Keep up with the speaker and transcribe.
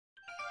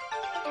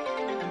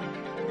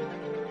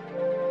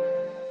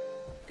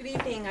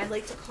evening. I'd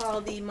like to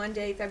call the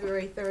Monday,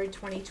 February 3rd,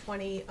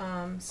 2020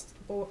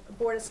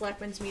 Board of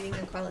Selectmen's meeting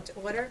and call it to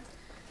order.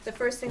 The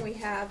first thing we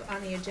have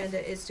on the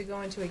agenda is to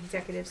go into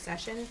executive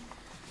session.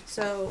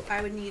 So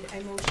I would need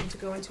a motion to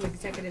go into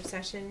executive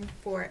session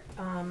for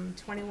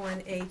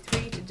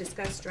 21A3 to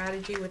discuss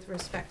strategy with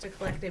respect to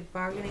collective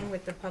bargaining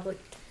with the Public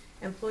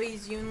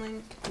Employees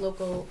Union,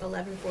 Local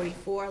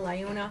 1144,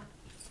 Lyona,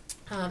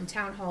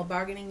 Town Hall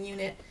Bargaining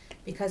Unit,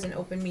 because an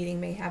open meeting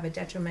may have a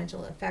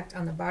detrimental effect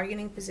on the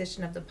bargaining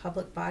position of the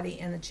public body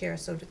and the chair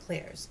so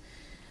declares.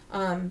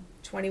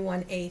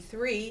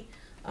 21A3,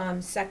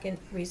 second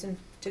reason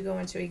to go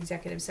into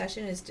executive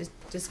session is to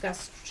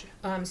discuss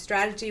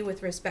strategy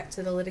with respect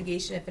to the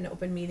litigation if an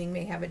open meeting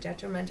may have a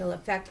detrimental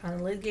effect on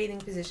the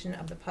litigating position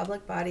of the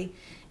public body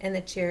and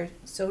the chair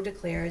so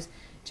declares.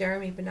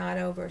 Jeremy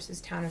Bonato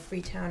versus Town of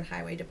Freetown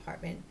Highway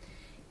Department.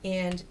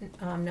 And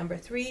number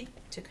 3,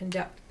 to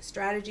conduct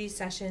strategy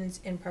sessions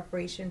in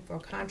preparation for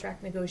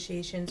contract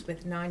negotiations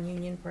with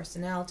non-union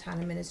personnel, Town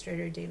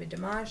Administrator David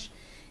Dimash.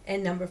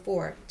 And number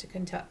 4, to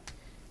conduct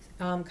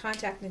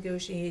contract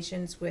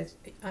negotiations with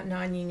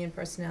non-union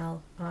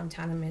personnel,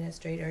 Town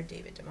Administrator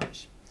David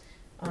Dimash.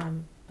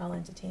 I'll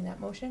entertain that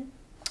motion.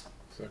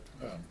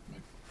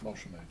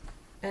 Motion made.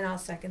 And I'll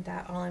second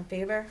that. All in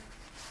favor?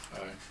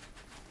 Aye.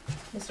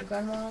 Mr.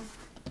 Grunwald?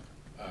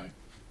 Aye.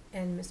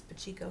 And Ms.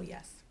 Pacheco,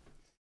 yes.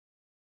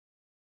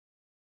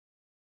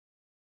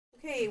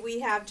 Okay, we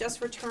have just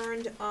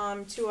returned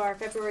to our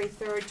February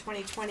 3rd,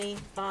 2020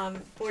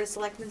 Board of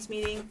Selectmen's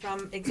meeting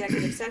from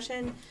executive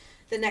session.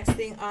 The next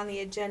thing on the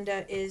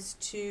agenda is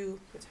to,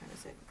 what time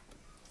is it?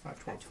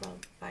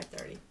 5:12.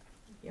 5:30.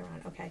 You're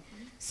on, okay.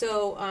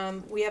 So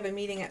we have a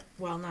meeting at,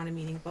 well, not a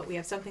meeting, but we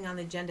have something on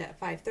the agenda at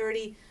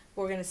 5:30.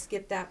 We're going to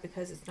skip that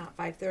because it's not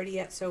 5:30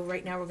 yet. So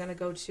right now we're going to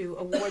go to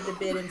award the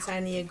bid and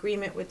sign the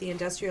agreement with the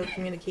Industrial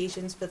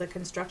Communications for the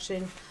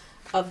construction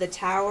of the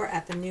tower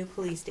at the new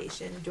police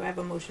station. Do I have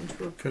a motion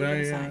to approve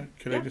and sign?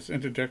 Could I just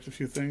interject a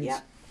few things?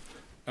 Yeah.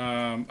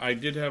 I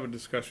did have a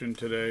discussion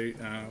today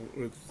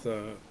with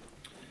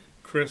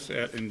Chris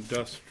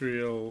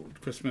Mitchell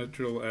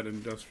at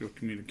Industrial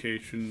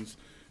Communications.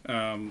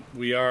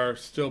 We are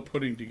still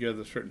putting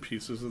together certain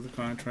pieces of the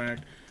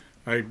contract.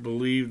 I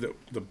believe that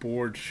the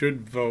board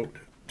should vote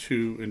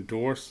to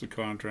endorse the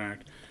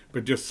contract,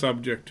 but just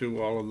subject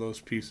to all of those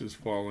pieces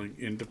falling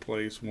into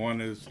place. One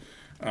is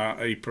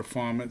a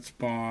performance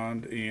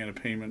bond and a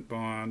payment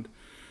bond.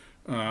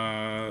 2,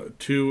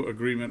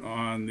 agreement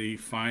on the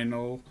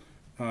final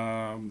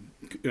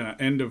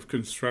end of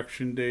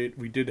construction date.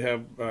 We did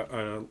have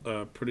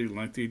a pretty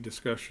lengthy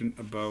discussion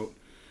about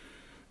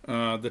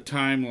the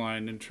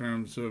timeline in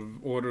terms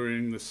of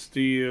ordering the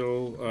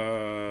steel,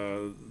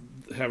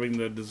 having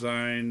the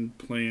design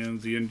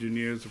plans, the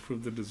engineers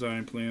approve the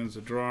design plans,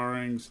 the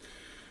drawings,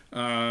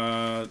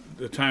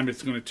 the time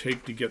it's going to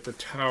take to get the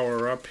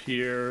tower up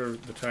here,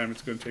 the time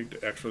it's going to take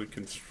to actually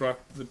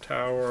construct the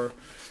tower.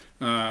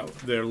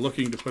 They're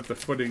looking to put the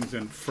footings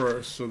in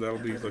first, so that'll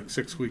be like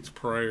 6 weeks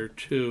prior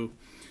to.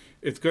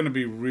 It's going to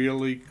be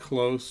really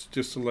close,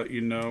 just to let you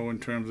know, in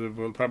terms of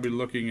we're probably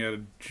looking at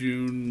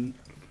the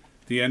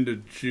end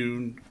of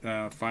June,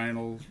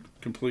 final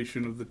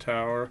completion of the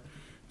tower,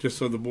 just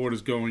so the board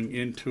is going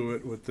into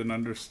it with an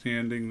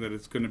understanding that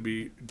it's going to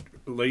be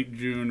late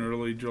June,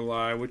 early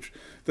July, which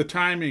the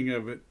timing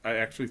of it I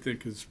actually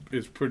think is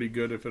pretty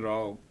good if it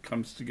all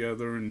comes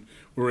together and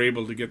we're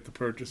able to get the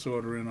purchase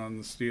order in on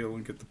the steel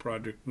and get the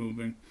project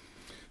moving.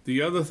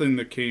 The other thing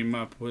that came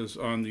up was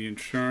on the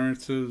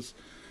insurances.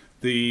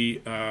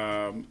 The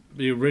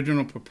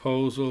original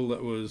proposal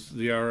that was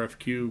the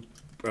RFQ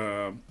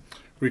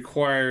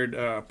required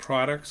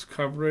products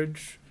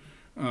coverage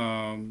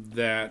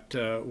that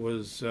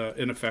was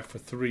in effect for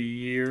 3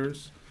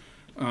 years.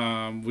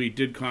 We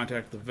did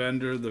contact the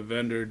vendor. The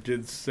vendor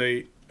did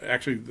say,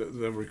 actually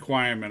the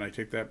requirement, I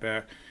take that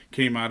back,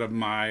 came out of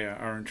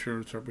our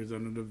insurance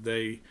representative.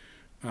 They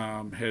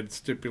had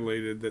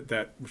stipulated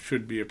that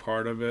should be a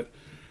part of it.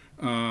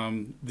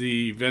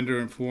 The vendor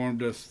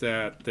informed us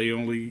that they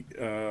only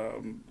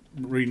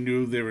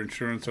renew their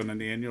insurance on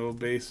an annual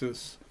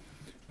basis.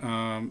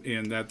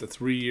 And that the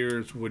 3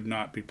 years would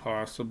not be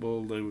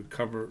possible. They would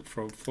cover it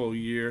for a full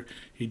year.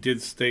 He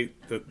did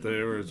state that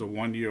there is a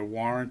 1-year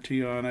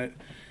warranty on it,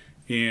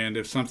 and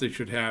if something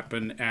should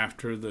happen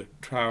after the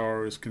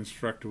tower is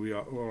constructed,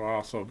 we're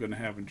also going to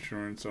have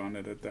insurance on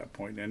it at that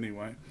point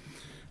anyway.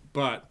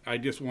 But I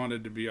just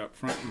wanted to be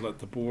upfront and let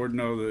the board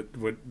know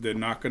that they're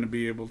not going to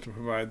be able to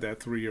provide that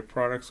 3-year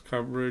products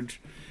coverage,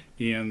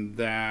 and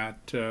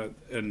that,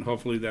 and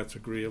hopefully that's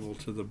agreeable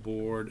to the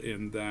board,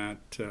 and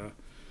that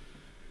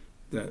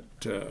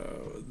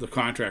the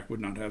contract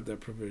would not have that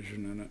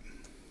provision in it.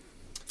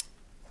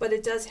 But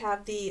it does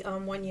have the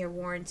 1-year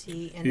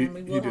warranty, and then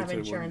we will have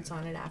insurance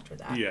on it after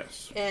that.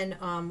 Yes. And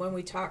when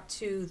we talked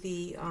to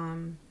the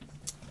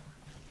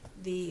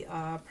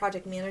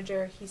project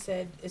manager, he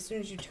said as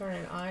soon as you turn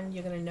it on,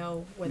 you're going to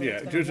know whether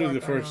it's going to work or not. Usually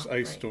the first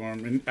ice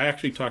storm, and I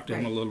actually talked to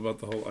him a little about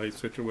the whole ice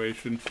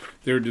situation.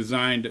 They're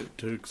designed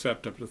to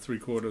accept up to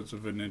 3/4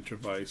 of an inch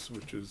of ice,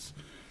 which is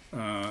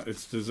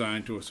It's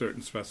designed to a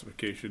certain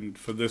specification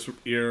for this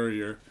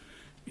area,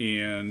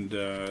 and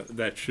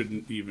that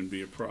shouldn't even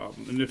be a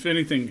problem. And if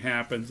anything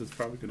happens, it's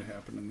probably going to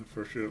happen in the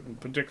first year,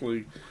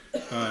 particularly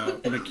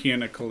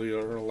mechanically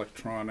or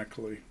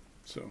electronically.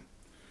 So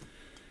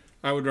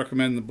I would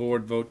recommend the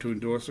board vote to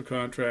endorse the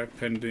contract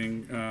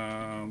pending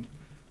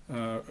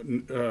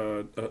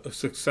a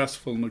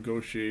successful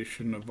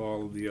negotiation of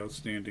all of the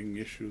outstanding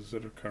issues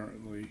that are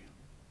currently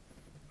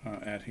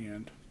at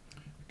hand.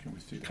 Can we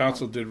see the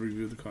Council did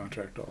review the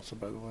contract also,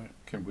 by the way.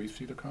 Can we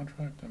see the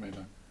contract? I mean,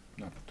 I'm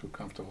not too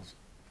comfortable.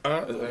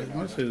 I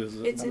want to say this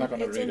is It's I'm not going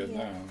to it's read in it here.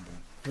 now.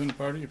 isn't it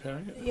part of your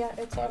packet? Yeah,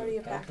 it's Part part of of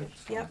your the package.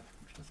 package? Yep,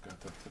 Just got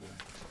that today.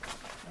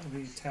 That'll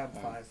be tab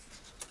 5.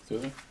 Do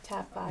they?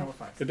 tab Number 5.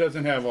 5. It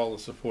doesn't have all the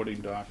supporting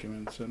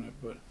documents in it,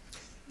 but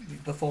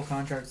The full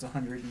contract is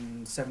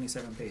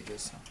 177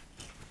 pages, so.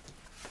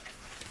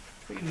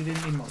 Figured you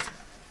didn't need most of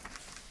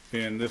that.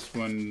 and this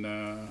one,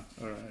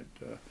 all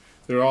right.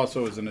 There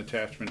also is an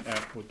attachment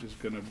F, which is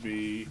going to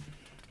be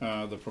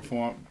the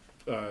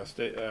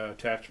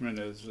attachment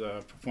is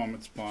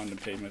performance bond and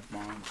payment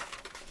bond.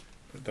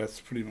 But that's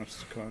pretty much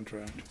the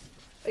contract.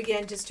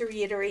 Again, just to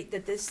reiterate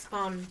that this,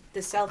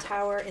 the cell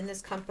tower in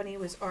this company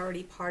was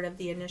already part of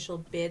the initial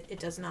bid. It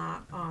does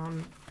not,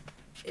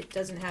 it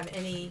doesn't have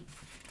any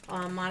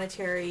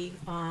monetary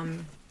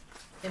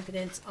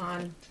impedance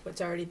on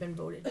what's already been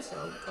voted,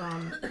 so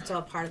it's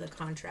all part of the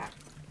contract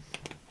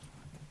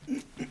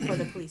for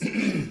the police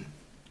station.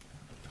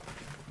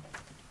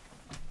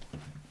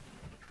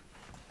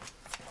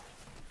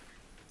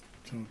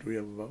 So do we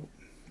have a vote?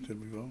 Did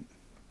we vote?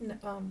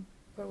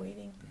 We're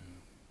waiting.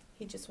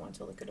 He just wants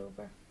to look it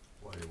over.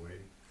 While you're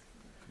waiting,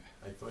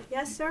 I thought.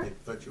 Yes, sir? I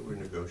thought you were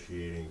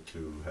negotiating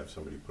to have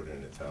somebody put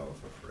in a tower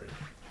for free.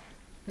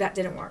 That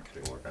didn't work.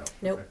 Didn't work out.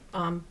 Nope,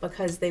 Okay.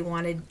 because they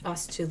wanted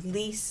us to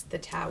lease the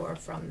tower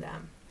from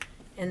them.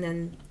 And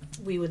then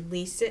we would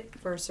lease it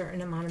for a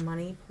certain amount of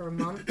money per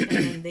month, and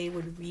then they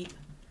would reap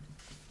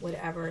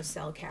whatever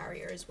cell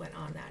carriers went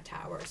on that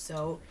tower.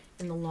 So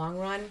in the long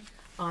run,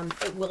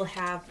 it will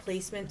have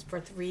placements for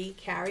 3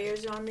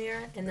 carriers on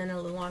there, and then in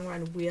the long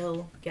run,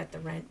 we'll get the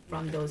rent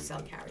from those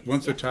cell carriers.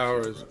 Once the Yeah.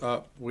 tower is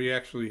up, we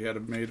actually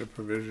had made a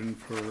provision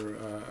for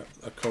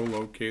a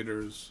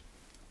co-locator's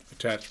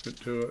attachment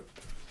to it.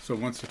 So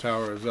once the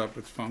tower is up,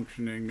 it's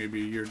functioning,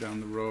 maybe a year down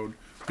the road,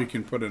 we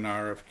can put an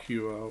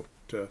RFQ out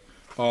to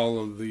all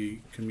of the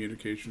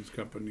communications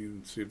companies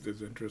and see if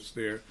there's interest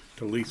there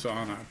to lease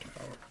on our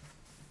tower.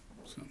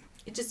 So,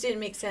 It just didn't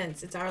make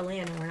sense. It's our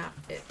land, and we're not,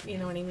 you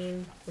know what I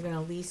mean? We're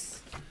gonna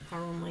lease our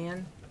own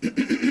land. It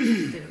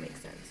didn't make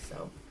sense,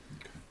 so.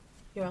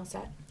 You're all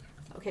set?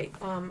 Okay,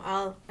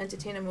 I'll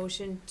entertain a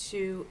motion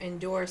to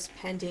endorse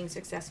pending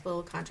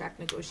successful contract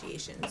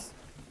negotiations.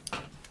 I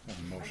have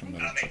a motion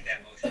I'll that, make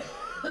that motion.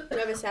 Do you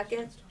have a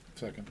second?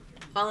 second.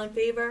 All in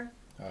favor?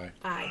 Aye.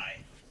 Aye.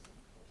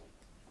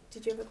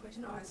 Did you have a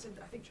question? No, I said,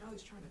 I think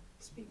Charlie's trying to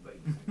speak, but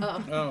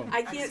Oh, oh, I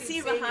I've can't seen see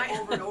him saying it behind.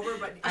 over and over,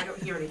 but I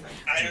don't hear anything.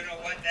 I don't know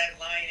what that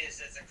line is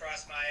that's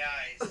across my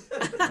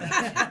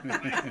eyes.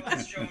 My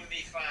phone's showing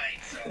me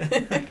fine,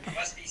 so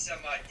must be some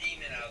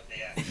demon out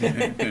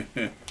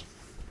there.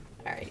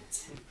 All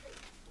right.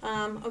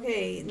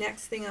 Okay,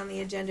 next thing on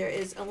the agenda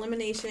is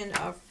elimination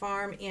of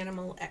farm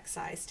animal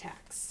excise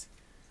tax.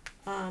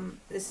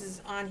 This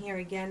is on here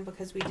again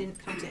because we didn't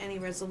come to any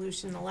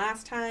resolution the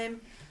last time.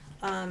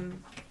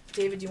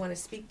 David, do you wanna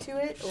speak to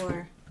it,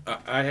 or?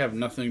 I have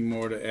nothing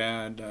more to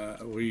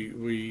add.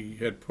 We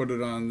had put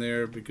it on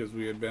there because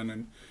we had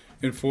been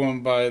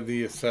informed by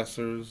the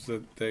assessors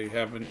that they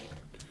haven't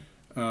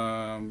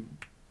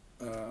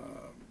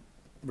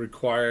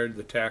required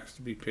the tax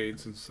to be paid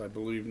since, I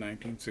believe,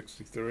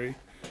 1963.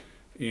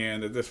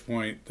 And at this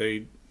point,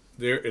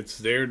 it's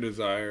their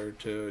desire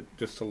to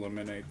just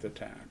eliminate the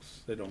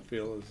tax. They don't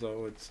feel as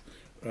though it's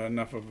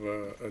enough of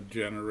a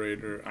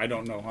generator. I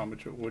don't know how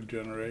much it would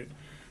generate,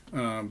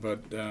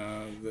 but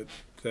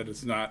that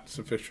it's not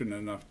sufficient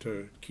enough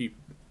to keep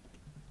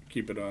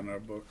it on our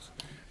books.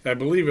 I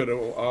believe it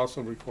will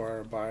also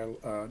require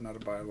not a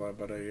bylaw,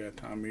 but a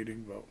town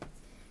meeting vote.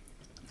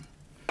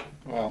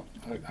 Well,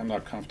 I'm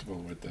not comfortable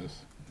with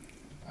this.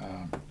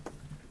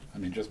 I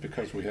mean, just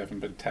because we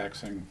haven't been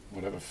taxing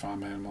whatever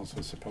farm animals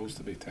are supposed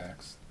to be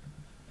taxed,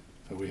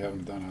 that we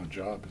haven't done our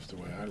job is the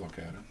way I look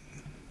at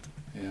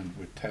it. And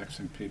we're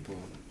taxing people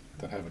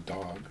that have a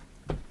dog.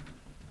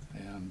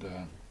 And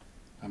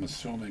I'm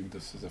assuming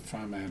this is a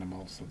farm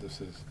animal, so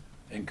this is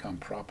income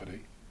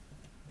property.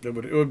 It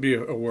would be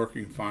a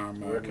working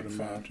farm, I Working would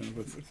farm. imagine,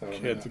 with So,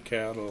 heads of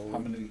cattle. How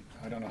many,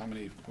 I don't know how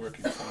many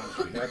working farms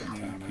we have in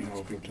town, I know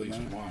of at least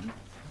one.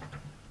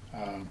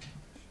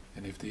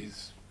 And if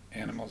these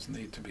animals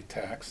need to be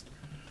taxed,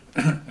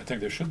 I think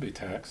they should be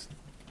taxed.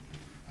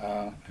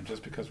 And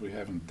just because we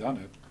haven't done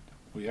it,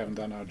 we haven't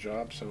done our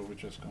job, so we're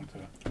just going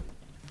to,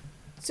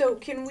 So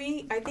can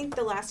we, I think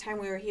the last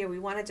time we were here, we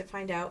wanted to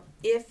find out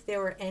if there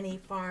were any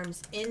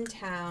farms in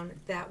town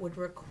that would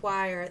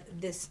require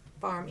this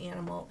farm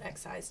animal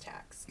excise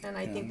tax. And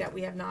I think that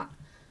we have not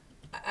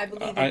I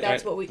believe that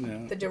that's what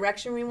yeah. the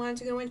direction we wanted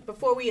to go in.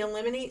 Before we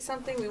eliminate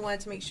something, we wanted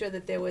to make sure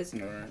that there was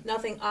All right.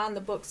 nothing on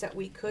the books that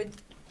we could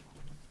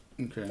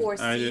Okay.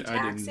 foresee I didn't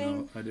taxing.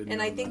 know. I didn't And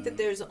know I think that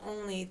there's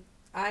only,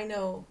 I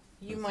know,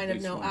 you That's might the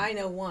have known, baseline. I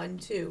know one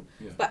too.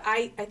 Yeah. But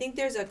I think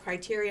there's a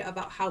criteria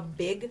about how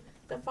big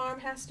the farm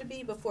has to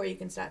be before you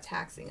can start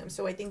taxing them.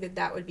 So I think that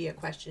that would be a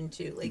question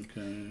too. Like,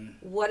 Okay.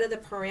 what are the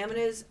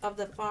parameters of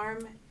the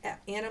farm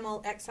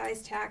animal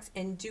excise tax,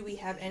 and do we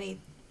have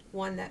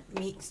anyone that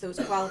meets those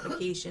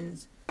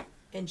qualifications,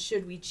 and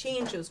should we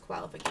change those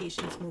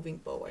qualifications moving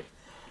forward?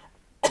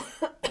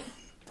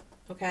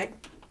 Okay,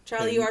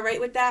 Charlie, you all right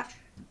with that?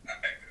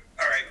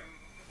 All right,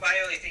 my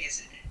only thing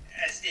is,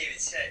 as David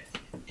said,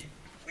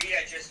 we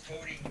are just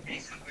voting,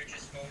 basically, we're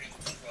just voting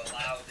to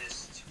allow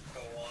this to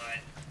go on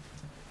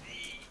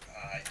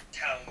the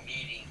town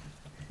meeting.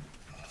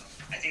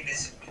 I think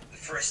this is the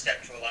first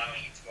step to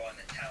allowing it to go on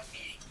the town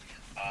meeting.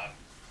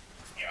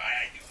 You know,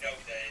 I do know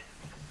that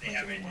they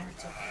haven't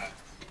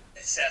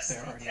assessed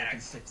They're the already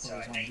tax looking to since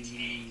close on the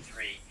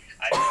 1983.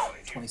 I don't know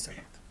if you,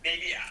 27th.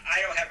 maybe,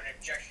 I don't have an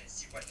objection to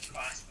see what the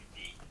cost would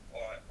be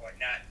or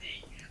not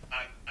be.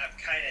 I'm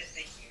kind of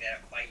thinking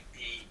that it might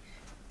be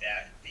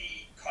that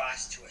the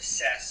cost to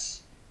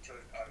assess, to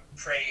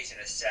appraise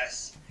and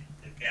assess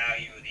the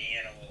value of the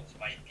animals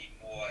might be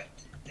more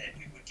than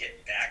we would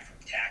get back from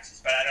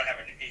taxes. But I don't have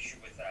an issue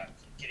with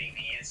getting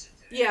the answer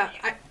to that. Yeah,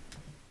 either.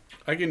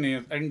 I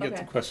can get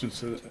Okay. the questions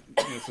to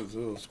answers to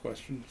those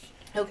questions.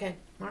 okay,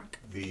 Mark?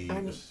 I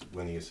mean-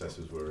 When the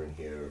assessors were in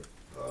here,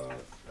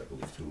 I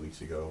believe 2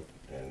 weeks ago,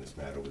 and this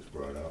matter was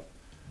brought up,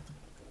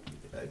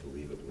 I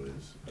believe it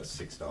was a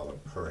 $6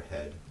 per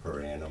head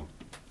per annum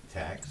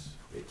tax.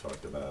 They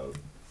talked about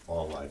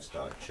all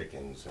livestock,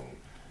 chickens, and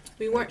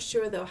We weren't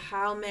sure though,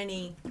 how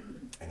many,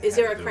 and is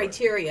how there to a do it.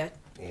 criteria?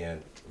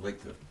 And I'd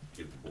like to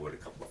give the board a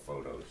couple of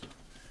photos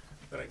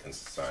that I can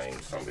assign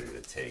somebody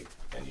to take,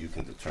 and you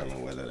can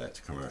determine whether that's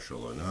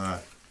commercial or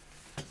not.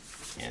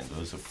 And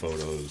those are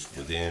photos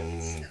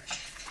within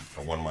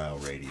a 1 mile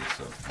radius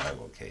of my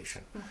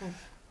location. Okay.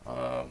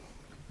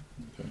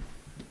 Okay.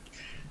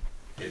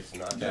 It's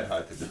not that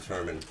hard to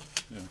determine,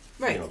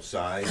 Right, you know,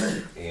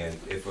 size, and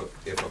if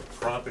a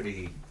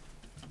property,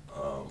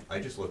 I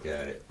just look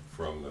at it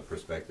from the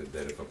perspective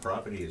that if a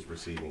property is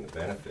receiving a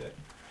benefit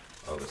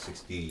of a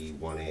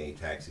 61A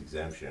tax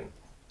exemption,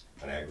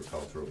 an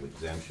agricultural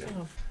exemption,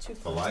 Oh, too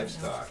for close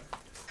right now. livestock,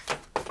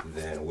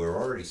 then we're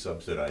already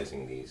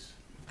subsidizing these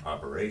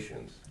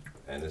operations,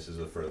 and this is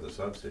a further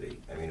subsidy.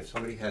 I mean, if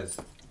somebody has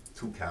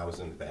 2 cows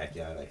in the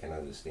backyard, I can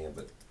understand,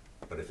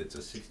 but if it's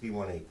a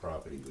 61A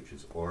property which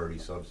is already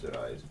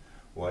subsidized,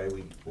 why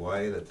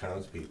are the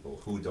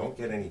townspeople who don't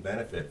get any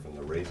benefit from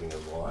the raising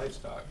of the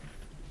livestock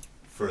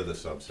further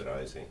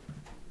subsidizing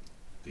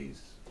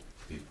these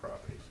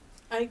properties?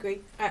 I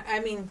agree. I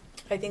mean,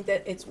 I think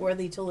that it's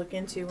worthy to look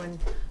into, and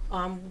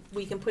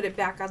we can put it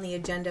back on the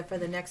agenda for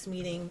the next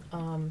meeting,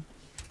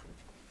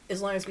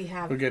 as long as we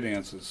have. We'll get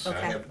answers. Okay.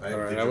 I have All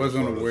right. I digital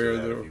wasn't photos of aware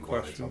that there if were you wanted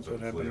questions something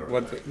that happened.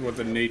 clearer. What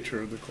the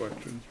nature of the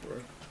questions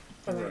were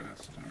Okay.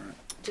 asked. All right.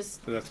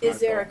 Just, So that's my is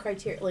there a fault.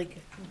 criteria, like,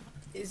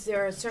 is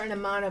there a certain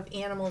amount of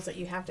animals that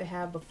you have to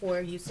have before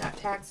you start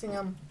taxing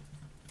them?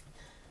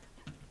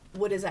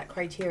 What is that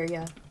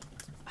criteria?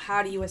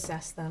 How do you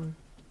assess them?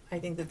 I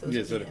think that those.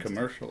 Is it a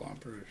commercial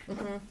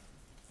operation?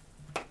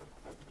 Mm-hmm.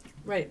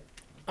 Right.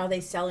 Are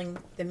they selling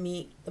the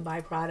meat, the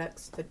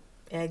byproducts, the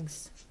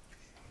eggs?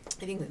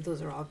 I think that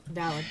those are all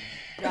valid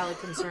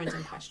concerns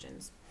and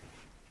questions.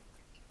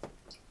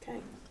 Okay,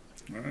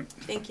 All right.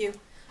 thank you.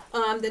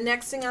 The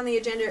next thing on the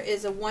agenda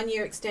is a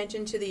 1-year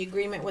extension to the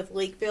agreement with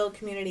Lakeville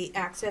Community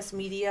Access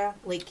Media,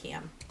 Lake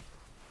Cam.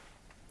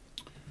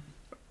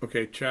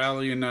 Okay,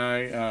 Charlie and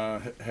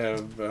I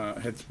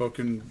had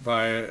spoken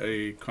via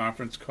a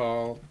conference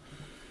call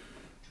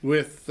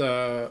with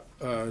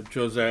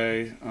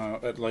Jose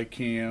at Lake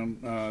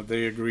Cam.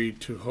 They agreed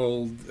to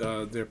hold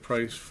their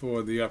price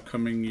for the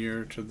upcoming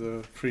year to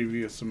the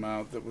previous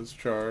amount that was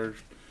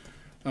charged.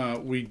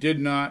 We did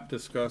not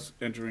discuss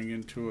entering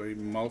into a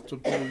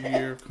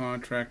multiple-year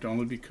contract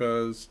only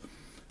because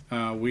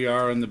we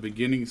are in the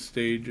beginning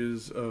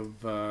stages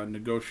of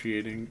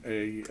negotiating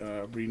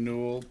a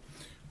renewal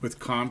with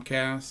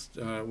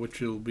Comcast, which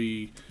will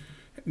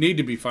need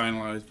to be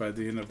finalized by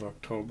the end of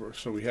October.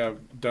 So we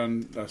have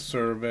done a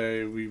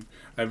survey.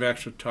 I've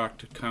actually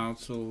talked to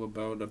council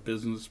about a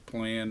business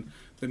plan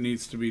that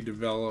needs to be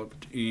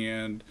developed,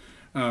 and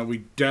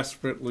we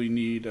desperately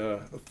need a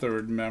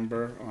third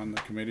member on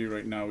the committee.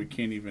 Right now we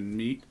can't even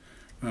meet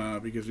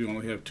because we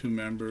only have 2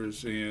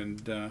 members,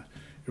 and it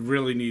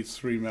really needs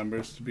 3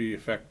 members to be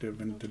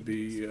effective and to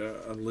be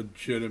a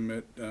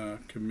legitimate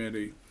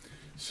committee.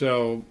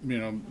 So,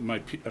 my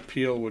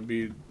appeal would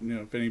be,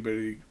 if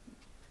anybody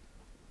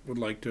would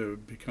like to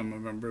become a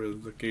member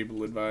of the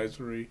Cable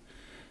Advisory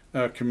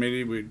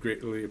Committee, we'd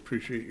greatly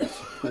appreciate your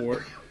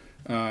support.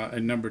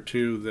 And number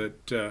 2,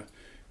 that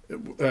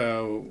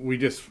we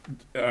just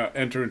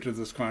enter into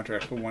this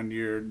contract for 1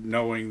 year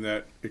knowing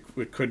that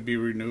it could be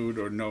renewed,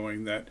 or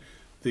knowing that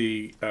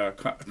the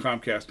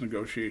Comcast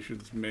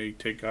negotiations may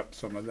take up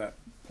some of that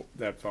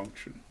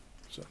function.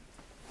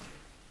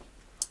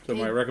 So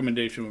my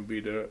recommendation would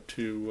be to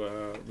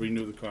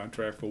renew the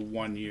contract for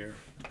 1 year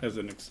as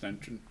an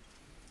extension.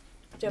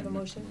 Do you have a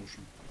motion?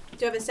 Do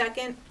you have a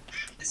second?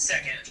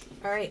 Second.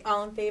 All right,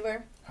 all in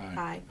favor?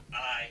 Aye.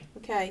 Aye.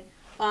 Okay,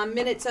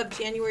 minutes of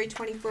January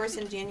 21st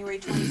and January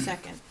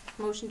 22nd.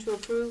 Motion to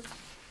approve.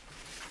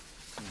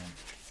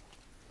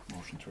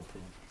 Motion to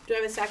approve. Do I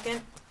have a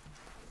second?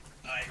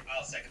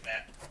 I'll second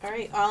that. All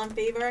right, all in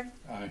favor?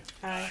 Aye.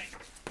 Aye.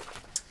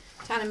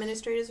 Town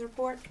administrators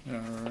report. All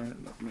right,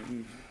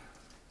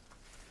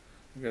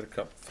 I got a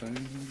couple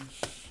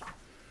things.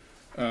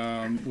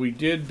 We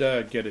did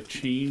get a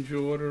change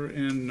order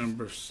in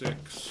number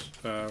 6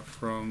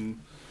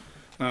 from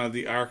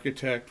the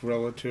architect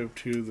relative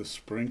to the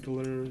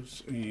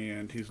sprinklers,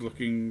 and he's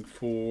looking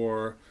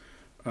for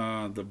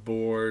the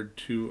board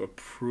to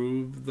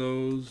approve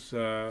those.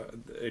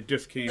 It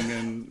just came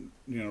in,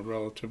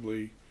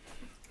 relatively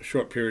a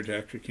short period. It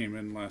actually came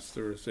in last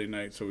Thursday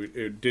night, so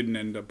it didn't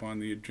end up on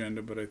the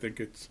agenda, but I think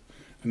it's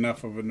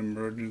enough of an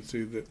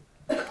emergency that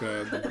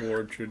the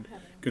board should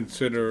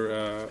consider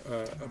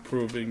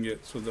approving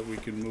it so that we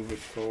can move it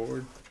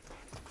forward.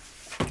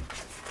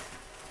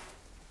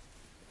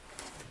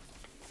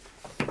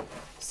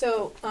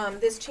 So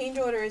this change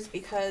order is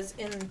because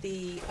in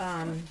the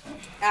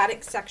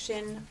attic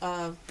section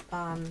of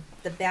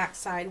the back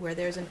side where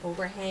there's an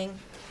overhang,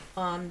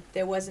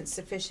 there wasn't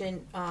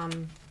sufficient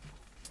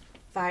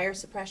fire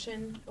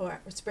suppression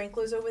or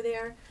sprinklers over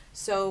there.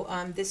 So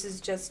this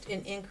is just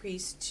an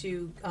increase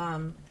to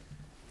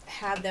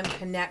have them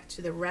connect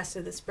to the rest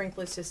of the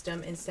sprinkler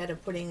system instead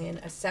of putting in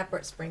a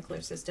separate sprinkler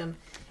system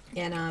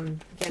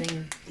and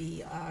getting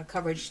the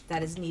coverage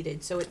that is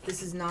needed. So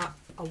this is not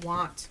a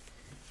want,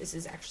 this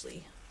is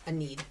actually a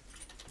need.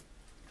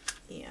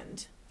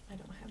 And I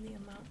don't have the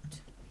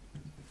amount.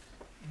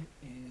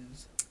 It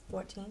is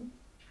 14?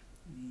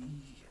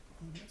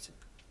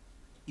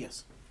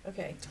 yes.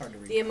 Okay. It's hard to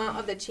read. The amount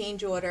of the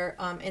change order,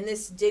 and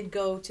this did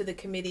go to the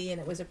committee and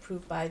it was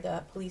approved by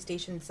the police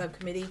station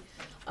subcommittee.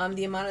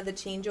 The amount of the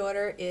change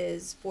order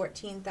is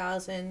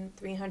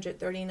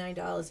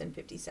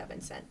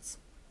 $14,339.57.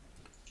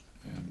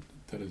 And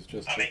that is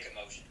just, I'll make a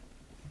motion.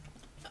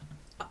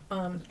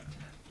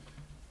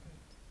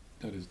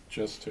 that is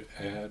just to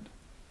add,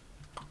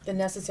 The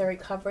necessary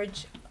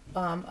coverage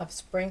of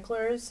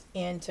sprinklers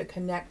and to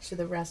connect to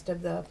the rest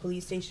of the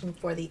police station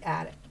for the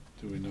attic.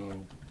 do we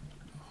know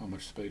how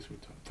much space we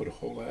put a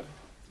whole attic?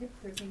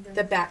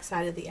 The back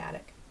side of the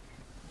attic.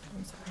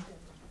 I'm sorry.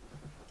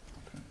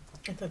 Okay.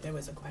 I thought there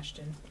was a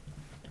question.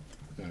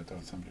 Yeah, I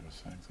thought somebody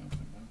was saying something.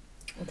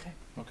 Okay.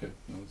 Okay,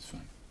 no, it's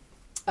fine.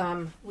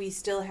 We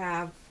still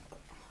have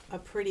a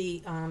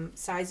pretty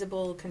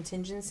sizable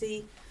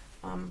contingency.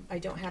 I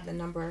don't have the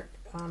number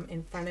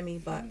in front of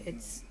me, but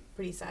it's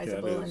pretty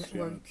sizable is, and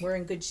yeah, we're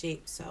in good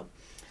shape, so.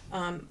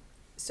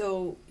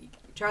 So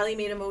Charlie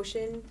made a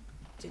motion,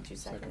 did you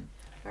second? Second.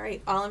 All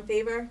right, all in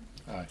favor?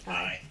 Aye.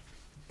 Aye.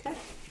 Okay.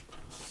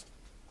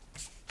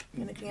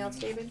 Anything else,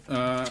 David?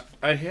 I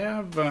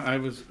have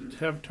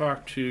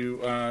talked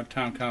to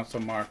Town Council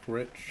Mark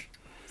Rich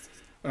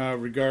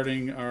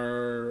regarding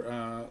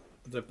our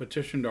the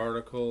petitioned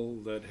article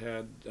that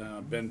had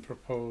been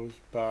proposed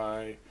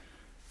by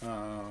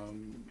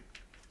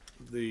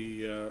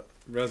the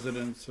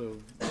residents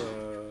of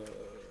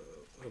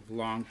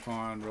Long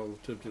Pond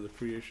relative to the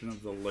creation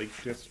of the Lake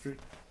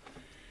District,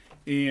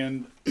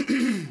 and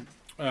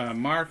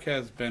Mark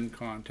has been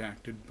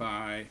contacted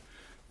by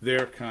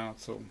their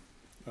council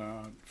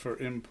for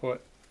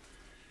input.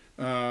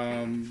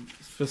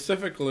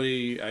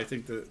 Specifically, I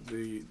think that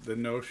the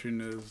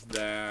notion is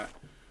that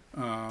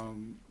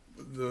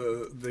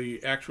the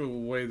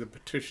actual way the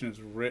petition is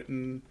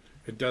written,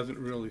 it doesn't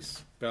really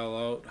spell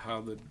out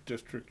how the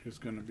district is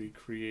going to be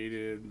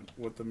created,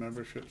 what the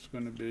membership's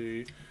going to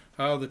be,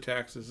 how the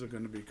taxes are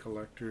going to be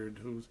collected,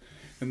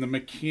 and the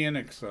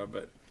mechanics of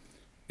it.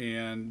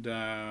 And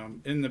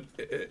in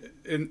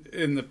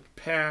the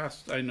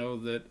past, I know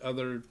that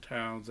other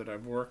towns that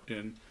I've worked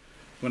in,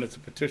 when it's a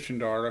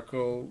petitioned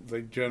article,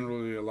 they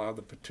generally allow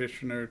the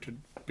petitioner to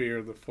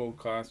bear the full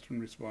cost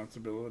and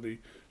responsibility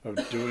of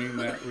doing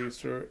that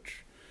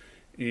research.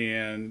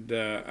 And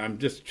I'm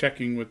just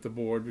checking with the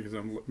board because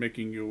I'm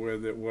making you aware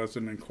there was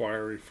an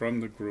inquiry from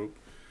the group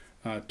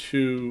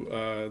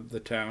to the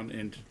town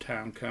and to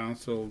town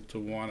council to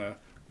want to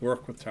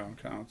work with town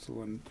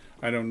council, and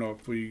I don't know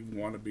if we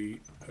want to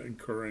be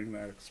incurring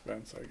that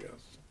expense. I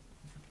guess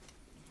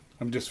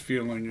I'm just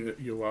feeling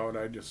you out.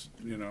 I just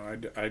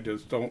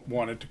don't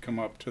want it to come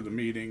up to the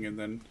meeting and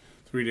then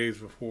 3 days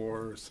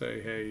before say,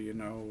 hey,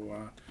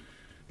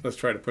 let's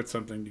try to put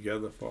something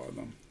together for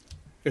them.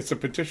 It's the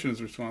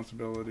petitioner's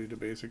responsibility to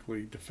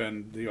basically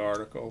defend the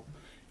article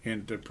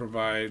and to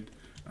provide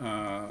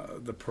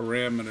the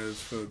parameters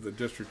for the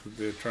district that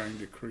they're trying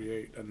to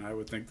create, and I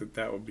would think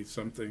that would be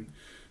something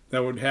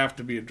that would have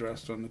to be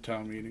addressed on the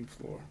town meeting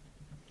floor.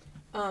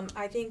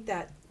 I think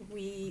that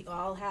we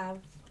all have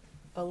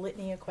a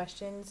litany of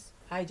questions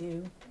I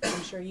do.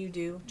 I'm sure you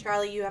do.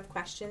 Charlie, you have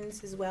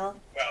questions as well?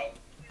 Well,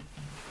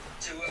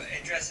 to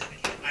address it,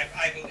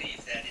 I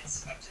believe that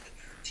it's up to the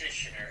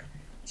petitioner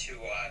to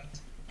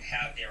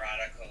have their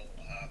article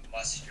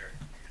mustered.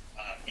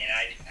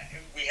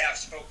 We have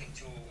spoken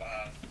to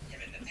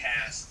him in the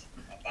past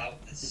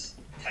about this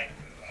type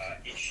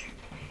of issue,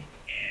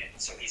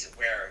 and so he's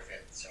aware of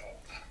it. So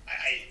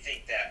I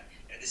think that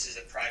this is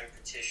a private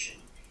petition,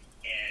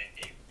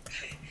 and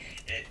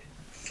it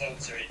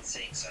floats or it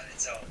sinks on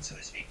its own, so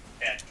to speak.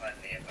 Bad pun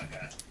there, but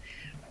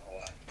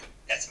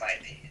that's my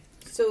opinion.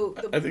 So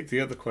I think the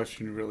other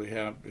question you really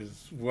have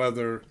is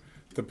whether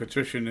the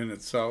petition in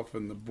itself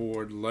and the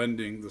board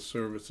lending the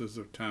services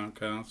of town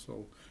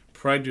council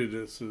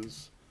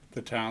prejudices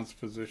the town's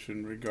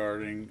position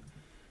regarding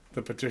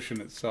the petition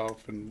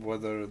itself and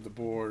whether the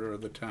board or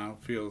the town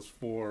feels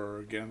for or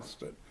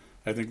against it.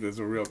 I think there's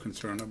a real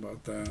concern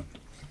about that.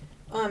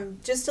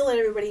 Just to let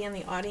everybody in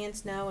the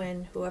audience know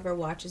and whoever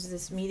watches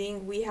this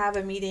meeting, we have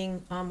a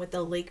meeting with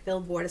the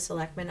Lakeville Board of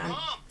Selectmen on.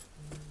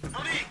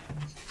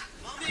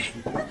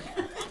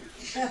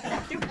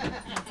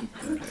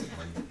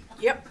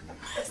 Yep.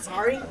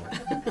 Sorry.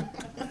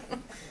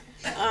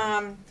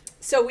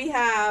 So we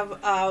have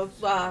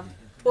a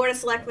Board of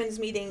Selectmen's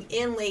meeting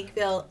in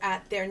Lakeville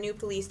at their new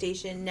police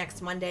station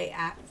next Monday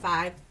at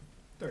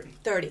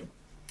 5:30.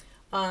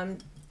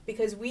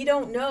 Because we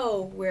don't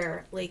know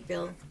where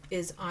Lakeville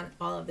is on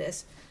all of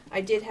this. I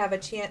did have a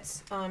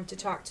chance to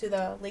talk to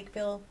the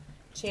Lakeville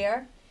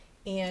chair,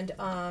 and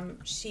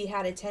she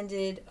had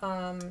attended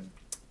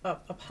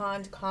a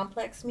pond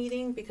complex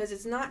meeting, because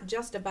it's not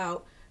just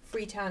about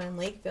Freetown and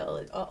Lakeville.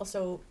 It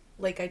also,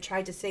 like I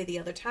tried to say the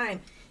other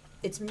time,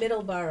 it's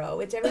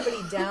Middleborough. It's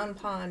everybody down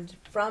pond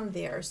from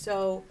there.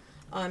 So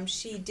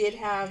she did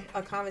have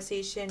a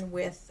conversation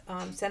with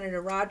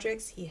Senator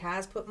Rodrigues. He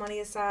has put money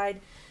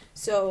aside.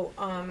 So,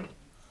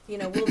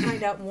 we'll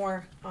find out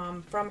more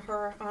from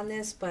her on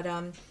this, but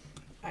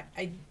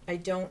I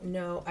don't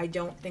know. I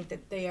don't think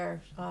that they are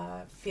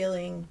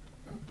feeling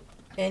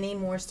any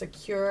more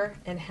secure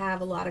and have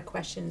a lot of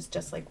questions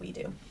just like we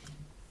do.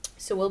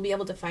 So we'll be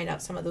able to find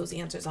out some of those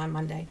answers on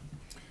Monday.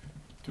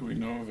 Do we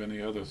know of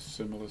any other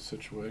similar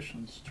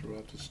situations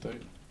throughout the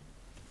state?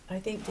 I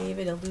think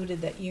David alluded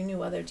that you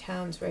knew other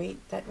towns, right,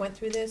 that went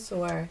through this,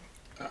 or?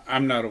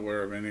 I'm not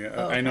aware of any.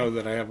 Oh, I know okay.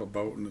 that I have a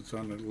boat and it's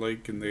on a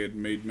lake, and they had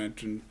made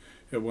mention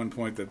at one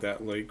point that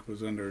that lake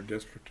was under a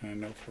district, and I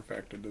know for a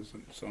fact it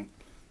isn't. So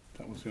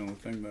that was the only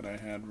thing that I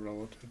had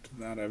relative to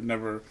that. I've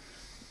never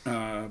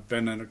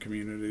been in a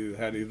community that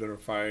had either a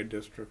fire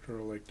district or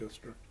a lake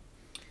district.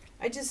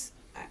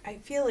 I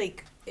feel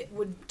like it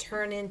would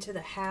turn into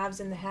the haves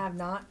and the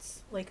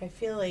have-nots. Like, I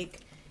feel like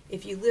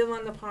if you live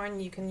on the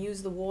pond, you can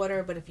use the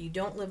water, but if you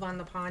don't live on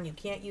the pond, you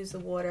can't use the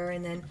water.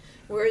 And then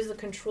where is the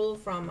control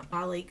from?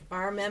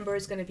 Are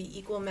members going to be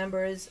equal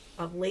members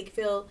of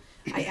Lakeville?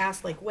 I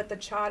asked, like, what the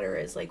charter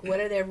is. Like, what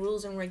are their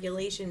rules and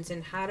regulations,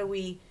 and how do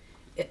we,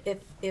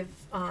 if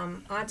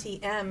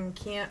Auntie M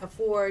can't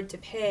afford to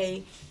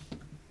pay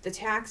the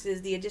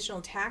taxes, the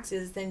additional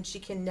taxes, then she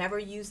can never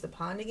use the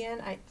pond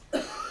again?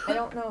 I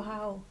don't know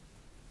how.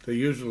 They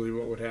usually,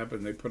 what would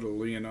happen, they put a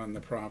lien on the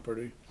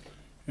property,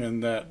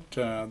 and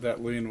that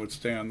lien would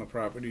stay on the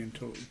property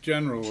until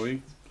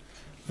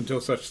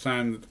such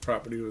time that the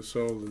property was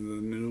sold, and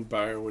the new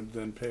buyer would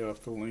then pay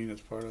off the lien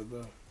as part of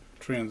the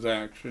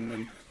transaction,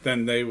 and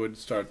then they would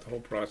start the whole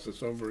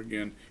process over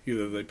again.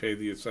 Either they pay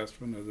the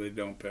assessment or they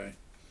don't pay.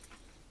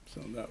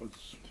 So that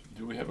was.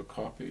 Do we have a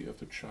copy of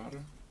the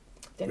charter?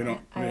 I we have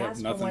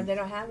asked for one. nothing. They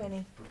don't have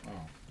any.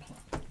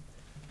 Oh,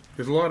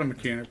 There's a lot of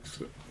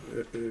mechanics,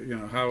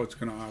 how it's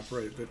going to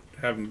operate that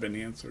haven't been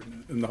answered.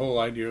 And the whole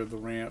idea of the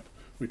ramp,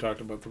 we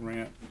talked about the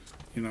ramp.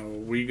 Are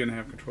we going to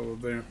have control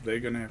of there? They're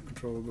going to have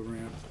control of the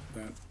ramp.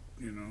 That,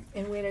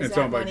 And where does It's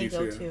that owned by money go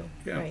DCA. to?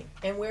 Yeah. Right.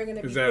 And we're going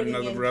to be Is that putting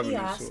another in revenue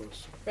kiosks,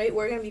 source? right?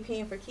 We're going to be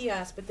paying for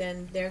kiosks, but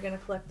then they're going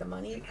to collect the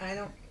money.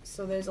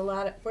 So there's a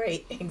lot of,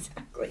 right,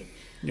 exactly.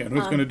 Yeah, and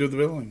who's going to do the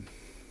billing?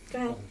 Go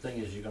ahead. Well, the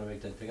thing is,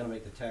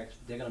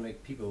 they're gonna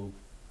make people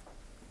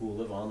who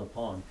live on the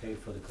pond pay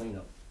for the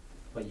cleanup,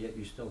 but yet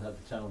you still have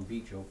the town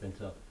beach open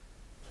to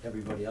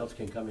everybody else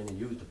can come in and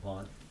use the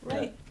pond.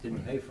 Right. That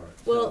didn't pay for it.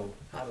 Well,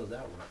 So how does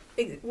that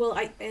work? Well,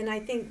 I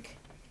think,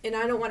 and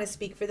I don't want to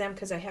speak for them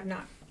because I have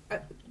not,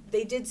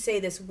 they did say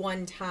this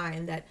one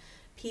time that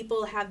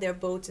people have their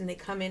boats and they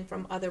come in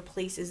from other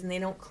places and they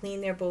don't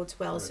clean their boats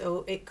well, Right.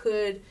 so it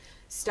could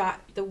start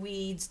the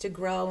weeds to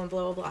grow and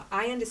blah, blah, blah.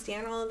 I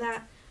understand all of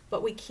that,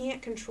 but we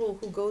can't control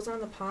who goes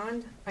on the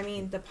pond. I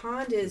mean, the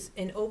pond is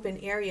an open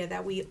area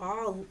that we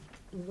all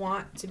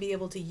want to be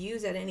able to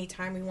use at any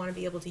time we want to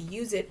be able to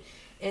use it.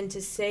 And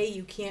to say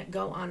you can't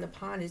go on the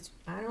pond is,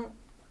 I don't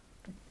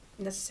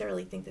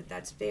necessarily think that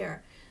that's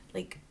fair.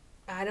 Like,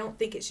 I don't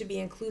think it should be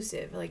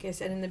inclusive. Like I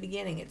said in the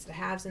beginning, it's the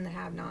haves and the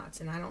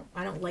have-nots, and I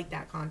don't like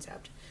that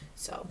concept.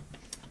 So,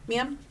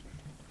 ma'am?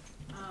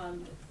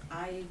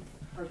 I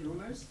heard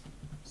rumors,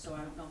 so I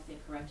don't know if they're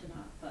correct or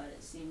not, but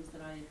it seems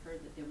that I had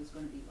heard that there was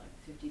gonna be like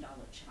 $50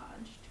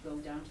 charge to go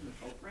down to the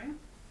boat ramp.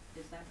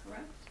 Is that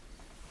correct?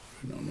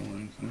 Don't know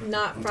anything.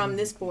 Not from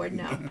this board,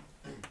 no.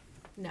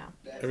 No.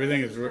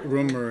 Everything is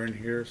rumor and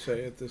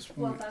hearsay at this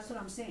Well, point. that's what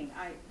I'm saying,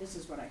 this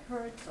is what I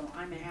heard, so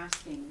I'm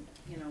asking,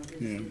 you know,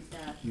 Yeah. is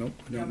that, Nope,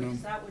 I you know, don't know.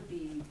 because that would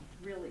be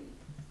really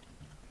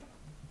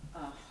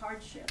a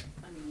hardship.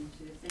 I mean,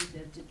 to think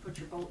that to put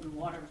your boat in the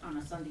water on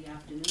a Sunday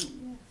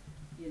afternoon,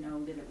 you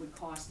know, that it would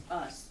cost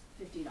us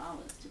 $50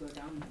 to go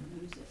down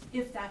and use it.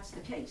 If that's the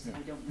case, I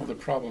don't know. Well, the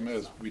problem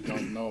is, we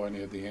don't know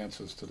any of the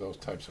answers to those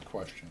types of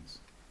questions.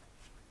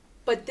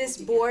 But this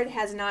board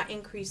has not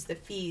increased the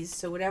fees,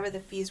 so whatever the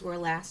fees were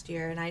last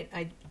year, and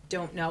I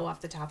don't know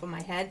off the top of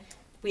my head,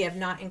 we have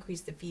not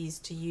increased the fees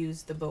to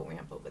use the boat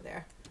ramp over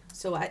there.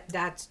 So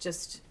that's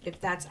just,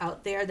 if that's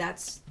out there,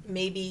 that's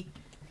maybe,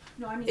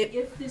 No, I mean,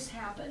 if this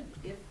happened,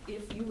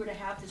 if you were to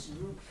have this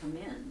group come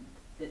in,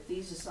 that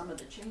these are some of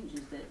the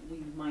changes that we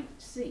might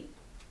see.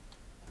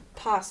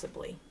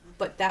 possibly,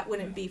 but that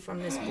wouldn't be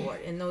from this board,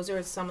 and those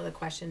are some of the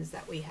questions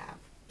that we have.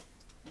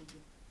 Thank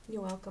you.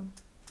 You're welcome.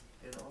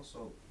 And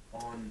also,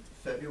 on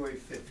February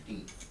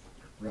 15th,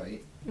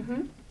 right,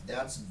 Mm-hmm.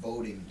 that's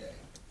voting day,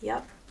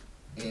 Yep.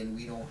 and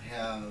we don't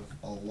have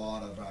a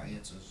lot of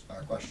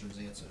our questions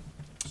answered.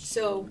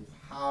 So-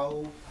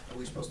 how are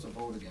we supposed to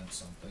vote against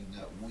something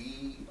that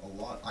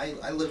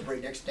I live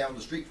right next down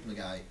the street from the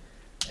guy,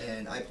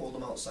 and I pulled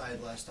him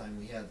outside last time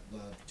we had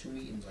 2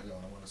 meetings ago,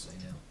 I wanna say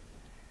now.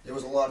 There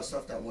was a lot of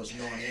stuff that was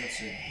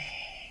non-answered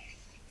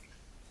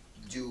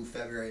due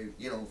February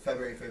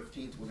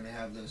 15th, we're gonna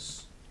have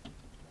this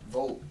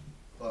vote,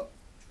 but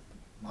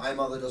my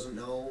mother doesn't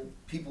know,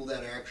 people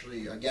that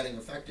actually are getting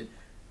affected,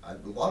 a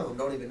lot of them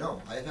don't even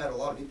know. I've had a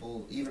lot of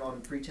people, even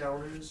on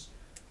Freetowners,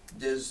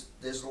 there's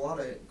a lot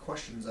of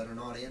questions that are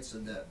not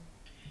answered that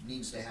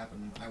needs to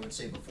happen, I would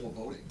say, before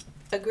voting.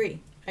 Agree.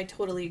 I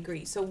totally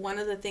agree. So one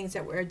of the things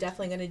that we're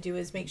definitely gonna do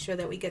is make sure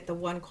that we get the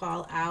one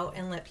call out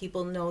and let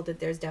people know that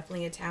there's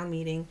definitely a town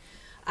meeting.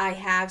 I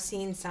have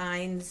seen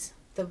signs,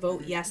 the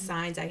vote yes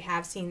signs, I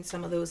have seen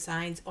some of those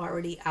signs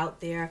already out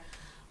there.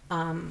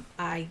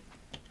 I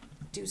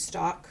do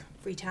stalk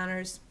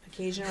Freetowners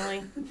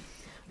occasionally,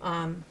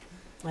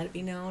 let it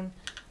be known.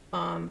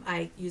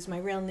 I use my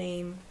real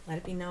name, let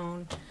it be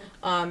known.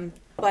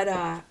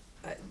 But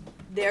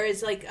there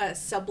is like a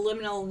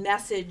subliminal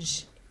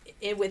message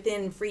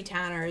within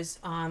Freetowners,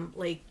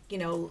 like, you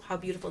know, how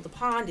beautiful the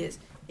pond is.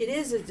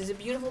 It's a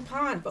beautiful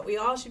pond, but we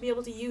all should be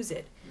able to use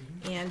it.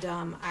 And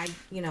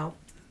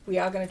we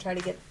are gonna try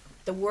to get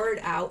the word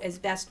out as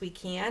best we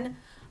can.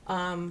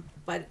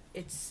 But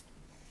it's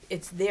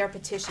their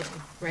petition,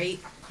 right?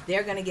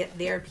 They're gonna get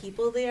their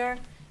people there.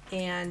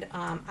 And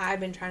I've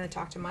been trying to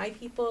talk to my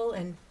people,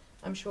 and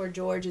I'm sure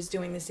George is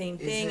doing the same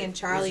thing, and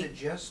Charlie. Is it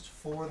just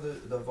for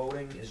the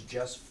voting is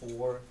just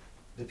for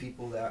the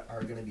people that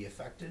are gonna be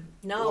affected?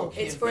 No, Or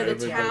it's can for the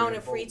everybody town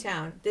of vote?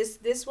 Freetown. This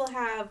is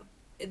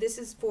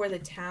for the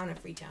town of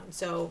Freetown,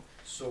 so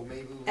So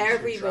maybe we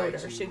every should try voter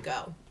to- should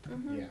go.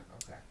 Yeah,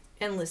 okay,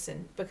 And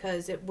listen,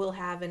 because it will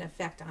have an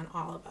effect on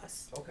all of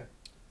us. okay.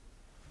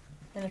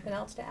 Anything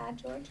else to add,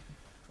 George?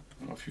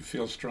 Well, if you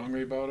feel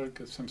strongly about it,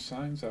 get some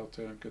signs out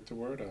there, get the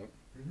word out.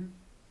 Mm-hmm.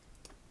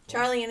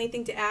 Charlie,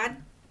 anything to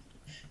add?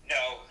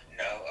 No,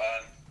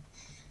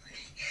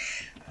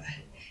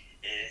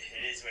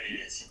 it is what it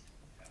is.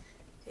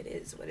 It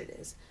is what it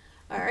is.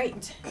 All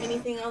right,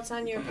 anything else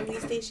on your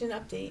police station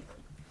update?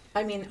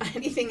 I mean,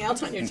 anything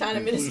else on your town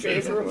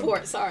administrator's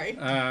report, sorry.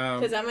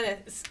 Because I'm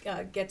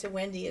gonna get to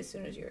Wendy as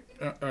soon as you're.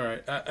 All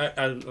right,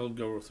 I'll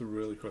go through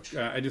really quick.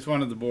 I just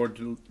wanted the board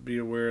to be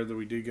aware that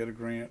we did get a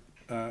grant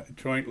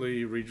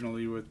jointly,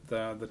 regionally with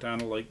the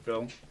town of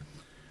Lakeville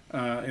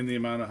in the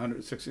amount of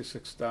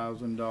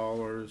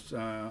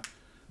 $166,000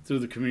 through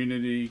the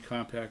Community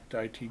Compact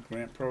IT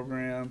Grant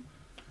Program.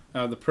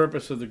 The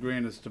purpose of the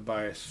grant is to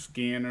buy a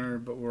scanner,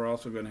 but we're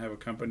also going to have a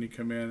company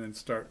come in and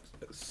start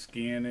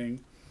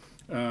scanning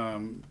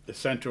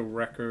essential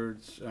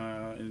records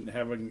and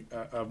having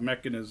a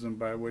mechanism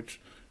by which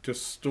to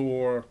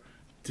store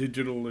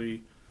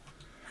digitally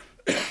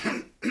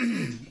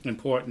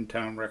important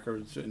town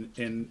records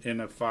in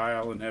a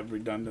file and have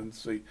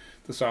redundancy.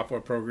 The software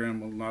program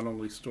will not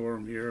only store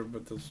them here,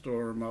 but they'll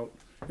store them out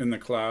in the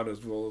cloud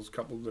as well as a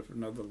couple of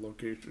different other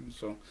locations.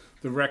 So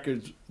the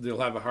records,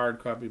 they'll have a hard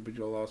copy, but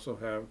you'll also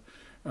have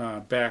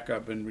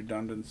backup and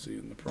redundancy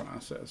in the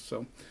process.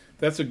 So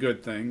that's a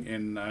good thing,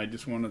 and I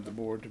just wanted the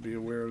board to be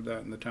aware of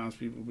that and the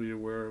townspeople be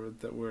aware of it,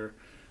 that we're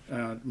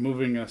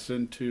moving us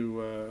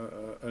into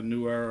a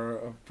new era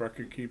of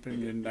record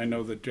keeping, and I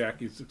know that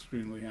Jackie's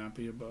extremely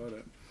happy about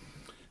it.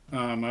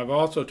 I've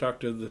also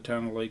talked to the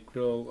town of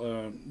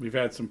Lakeville. We've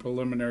had some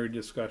preliminary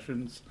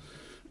discussions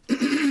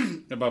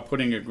about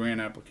putting a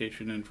grant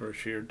application in for a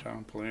shared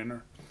town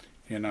planner,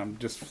 and I'm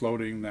just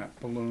floating that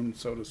balloon,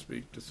 so to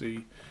speak, to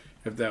see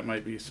if that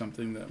might be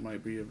something that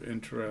might be of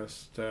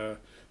interest.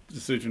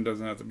 Decision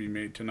doesn't have to be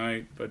made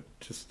tonight, but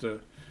just to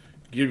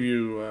give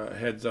you a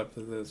heads up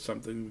that there's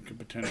something we could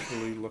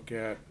potentially look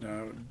at.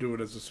 Do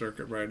it as a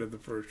circuit rider the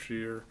first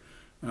year,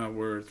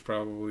 where it's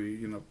probably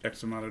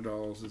X amount of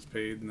dollars is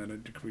paid and then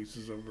it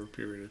decreases over a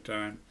period of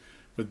time.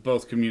 with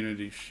both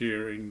communities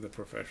sharing the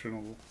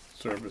professional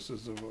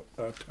services of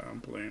a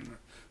town planner.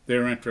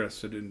 They're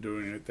interested in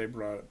doing it. They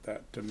brought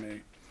that to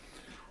me.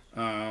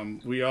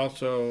 We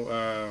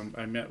also,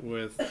 I met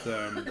with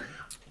the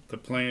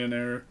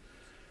planner,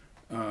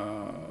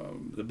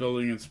 the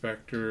building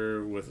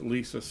inspector, with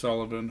Lisa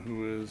Sullivan,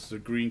 who is the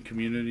Green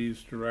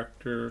Communities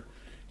Director,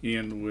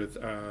 and with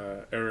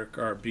Eric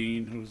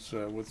Arbeen, who's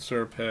with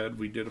SERPED.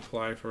 We did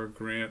apply for a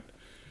grant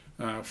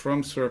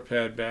from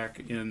SERPED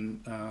back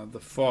in the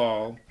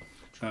fall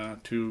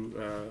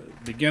to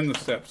begin the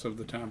steps of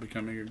the town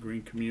becoming a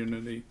green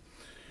community.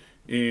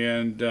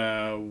 And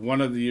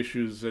one of the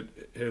issues that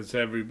has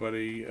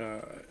everybody,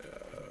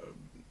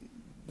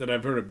 that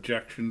I've heard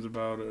objections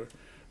about,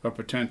 are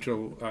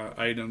potential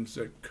items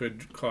that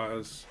could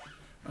cause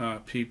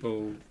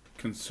people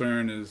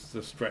concern, is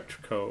the stretch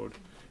code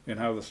and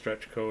how the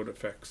stretch code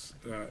affects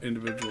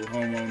individual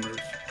homeowners.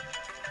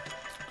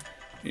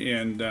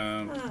 And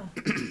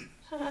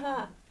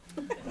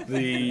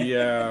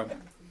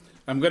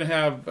I'm going to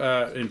have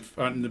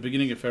in the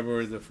beginning of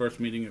February, the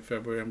first meeting of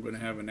February, I'm going to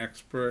have an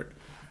expert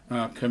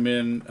come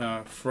in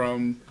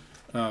from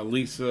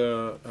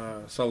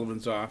Lisa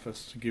Sullivan's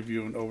office to give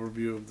you an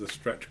overview of the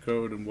stretch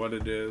code and what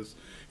it is,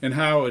 and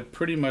how it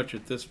pretty much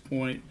at this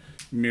point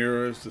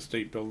mirrors the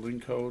state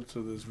building code.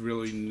 So there's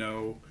really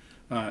no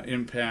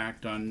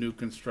impact on new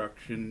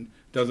construction,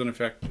 doesn't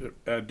affect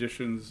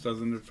additions,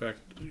 doesn't affect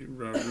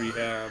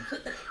rehab.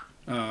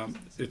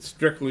 It's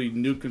strictly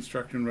new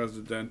construction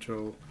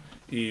residential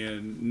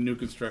and new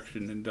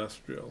construction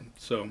industrial.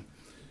 So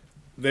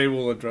they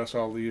will address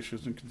all the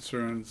issues and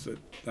concerns that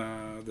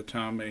the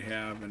town may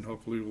have, and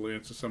hopefully will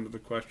answer some of the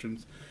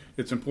questions.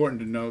 It's important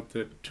to note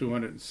that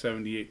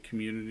 278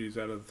 communities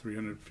out of the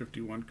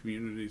 351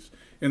 communities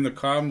in the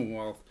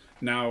Commonwealth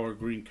now are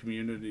green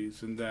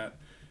communities, and that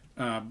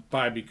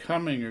by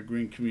becoming a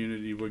green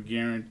community, we're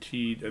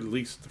guaranteed, at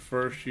least the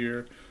first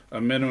year,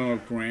 a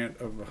minimum grant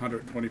of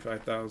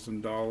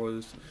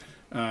 $125,000.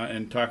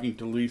 And talking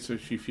to Lisa,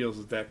 she feels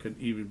that that could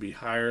even be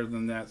higher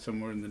than that,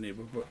 somewhere in the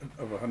neighborhood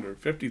of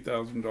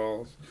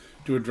 $150,000,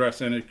 to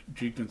address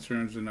energy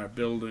concerns in our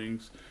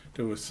buildings,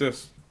 to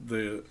assist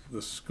the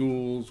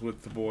schools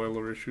with the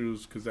boiler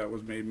issues, because that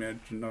was made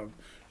mention of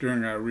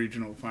during our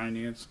regional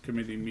finance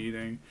committee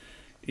meeting,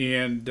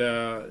 and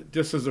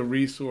just as a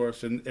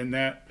resource, and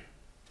that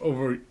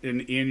over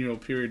an annual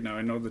period now.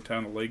 I know the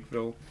town of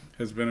Lakeville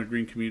has been a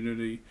green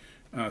community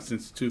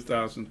since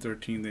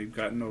 2013. They've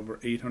gotten over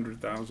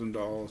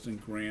 $800,000 in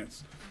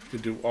grants to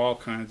do all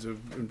kinds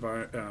of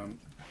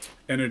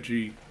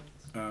energy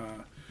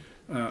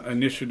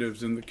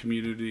initiatives in the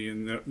community,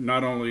 and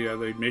not only are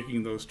they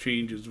making those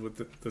changes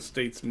with the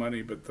state's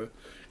money, but the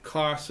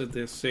cost that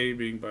they're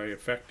saving by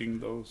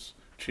affecting those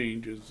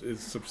changes is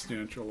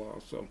substantial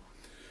also.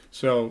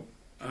 So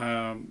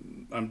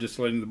I'm just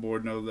letting the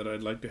board know that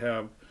I'd like to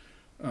have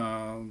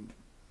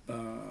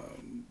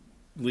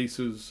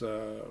Lisa's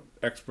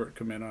expert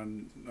come in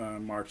on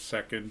March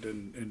 2nd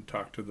and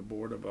talk to the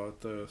board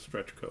about the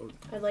stretch code.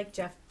 I'd like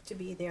Jeff to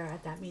be there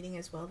at that meeting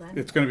as well then.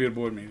 It's going to be a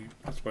board meeting.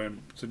 That's why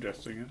I'm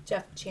suggesting it.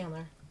 Jeff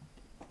Chandler.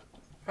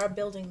 Our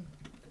building,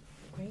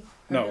 right?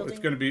 No, it's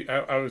going to be,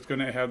 I was going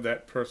to have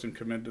that person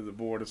come into the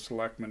board of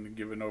selectmen and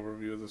give an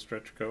overview of the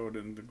stretch code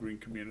and the green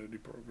community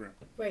program.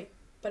 Right,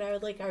 but I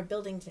would like our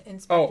building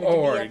inspector to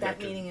be at that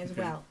meeting as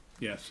well.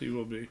 Yes, he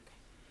will be.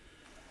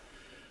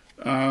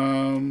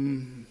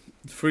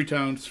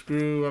 Freetown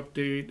screw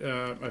update.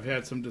 I've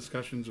had some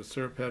discussions with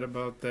SERPED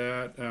about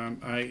that.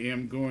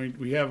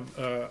 We have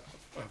a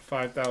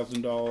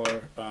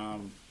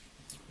 $5,000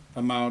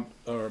 amount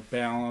or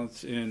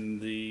balance in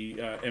the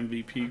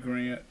MVP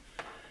grant.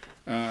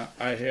 I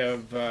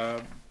have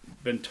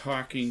been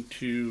talking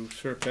to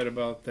SERPED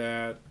about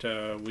that.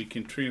 We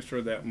can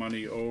transfer that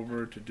money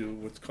over to do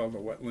what's called a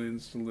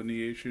wetlands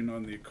delineation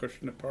on the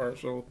Acushnet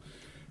parcel.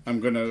 I'm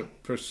going to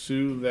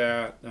pursue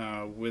that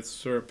with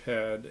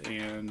SERPED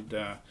and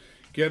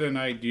get an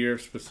idea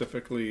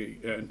specifically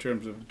in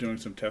terms of doing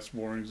some test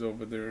borings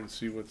over there and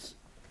see what's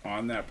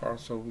on that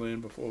parcel of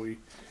land before we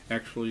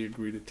actually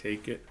agree to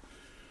take it.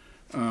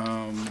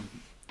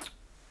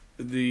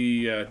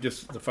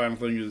 Just the final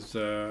thing is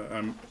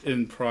I'm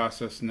in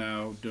process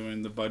now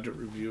doing the budget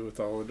review with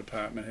all the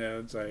department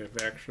heads. I have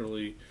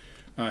actually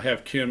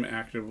have Kim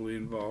actively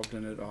involved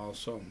in it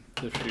also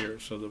this year,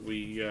 so that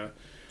we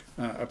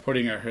are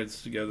putting our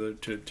heads together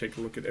to take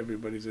a look at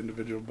everybody's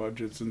individual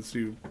budgets and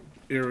see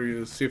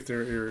if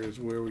there are areas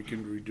where we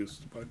can reduce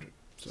the budget.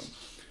 So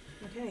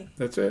Okay.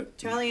 that's it.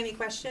 Charlie, any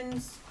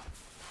questions?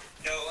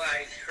 No,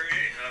 I heard it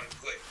and I'm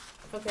good.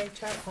 Okay,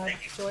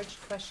 Thank you. George,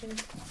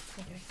 questions?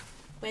 Okay.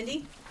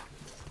 Wendy?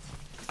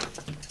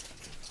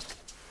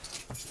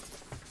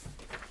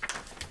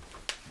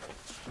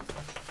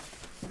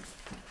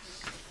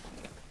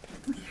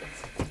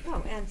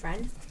 Oh, and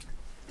friend.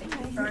 Thank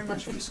you very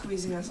much for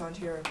squeezing us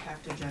onto your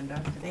packed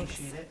agenda.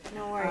 Appreciate it.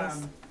 No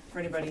worries. For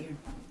anybody who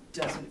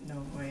doesn't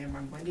know who I am,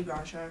 I'm Wendy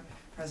Grasha,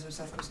 president of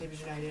South Coast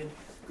Neighbors United,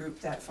 group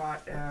that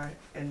fought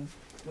and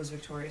was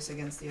victorious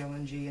against the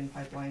LNG and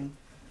pipeline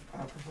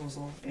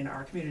proposal in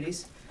our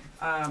communities.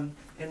 And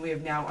we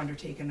have now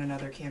undertaken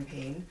another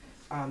campaign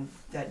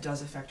that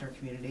does affect our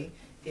community.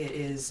 It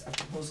is a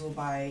proposal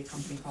by a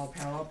company called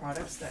Parallel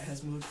Products that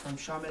has moved from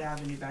Shawmut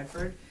Ave in New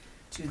Bedford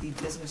to the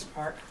business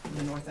park in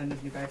the north end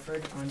of New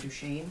Bedford on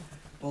Duchesne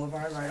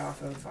Boulevard, right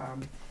off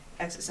of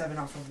exit 7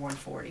 off of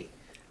 140.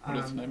 What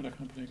is the name of the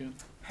company again?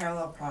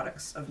 Parallel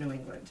Products of New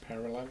England.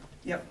 Parallel?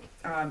 Yep.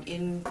 On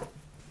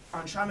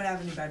Shawmut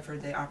Ave in New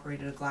Bedford, they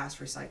operated a glass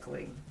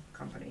recycling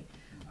company.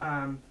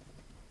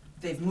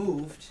 They've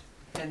moved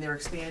and they're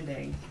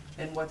expanding,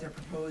 and what they're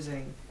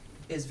proposing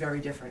is very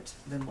different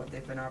than what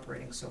they've been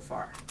operating so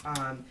far.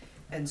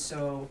 And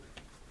so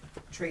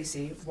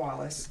Tracy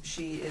Wallace,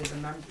 she is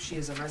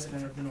a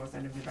resident of the north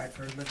end of New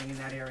Bedford, living in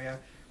that area,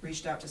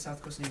 reached out to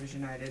South Coast Neighbors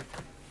United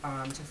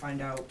to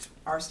find out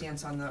our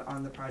stance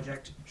on the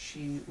project.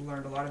 She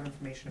learned a lot of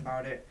information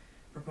about it,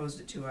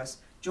 proposed it to us,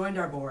 joined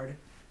our board,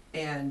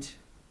 and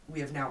we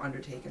have now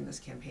undertaken this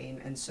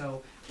campaign. And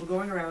so we're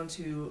going around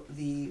to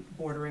the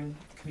bordering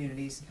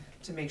communities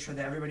to make sure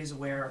that everybody's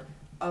aware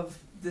of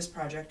this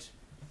project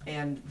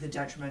and the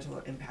detrimental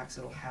impacts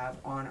it'll have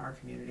on our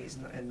communities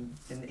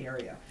in the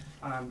area.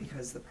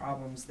 Because the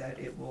problems that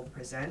it will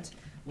present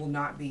will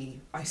not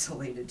be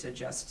isolated to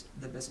just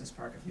the business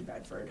park of New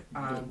Bedford.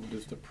 What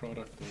is the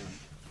product there?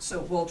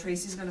 So, well,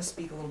 Tracy's gonna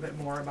speak a little bit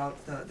more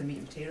about the meat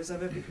and potatoes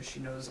of it, because she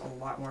knows a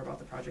lot more about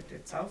the project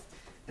itself.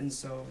 And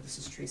so this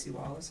is Tracy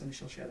Wallace, and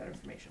she'll share that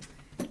information.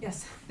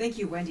 Yes, thank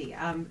you, Wendy.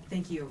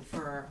 Thank you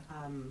for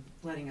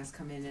letting us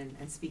come in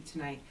and speak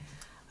tonight.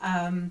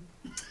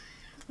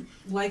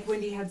 Like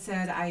Wendy had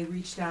said, I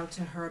reached out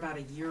to her about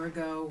a year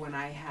ago when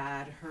I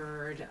had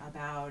heard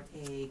about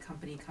a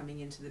company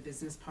coming into the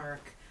business park.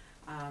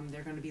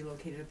 They're going to be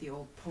located at the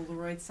old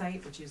Polaroid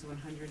site, which is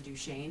 100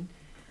 Duchesne.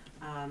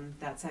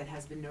 That site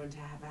has been known to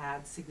have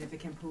had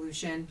significant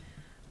pollution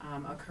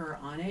occur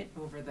on it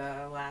over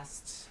the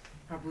last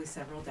probably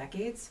several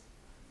decades.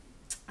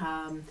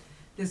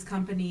 This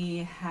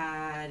company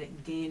had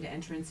gained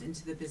entrance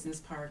into the business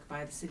park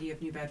by the city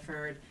of New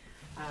Bedford.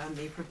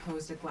 They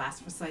proposed a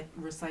glass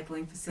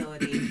recycling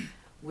facility,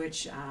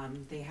 which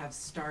they have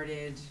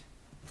started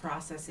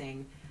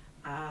processing.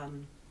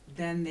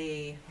 Then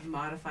they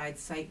modified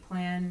site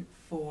plan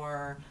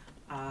for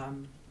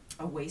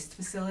a waste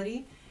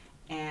facility,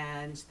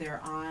 and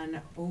they're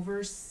on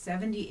over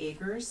 70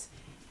 acres,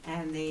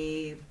 and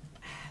they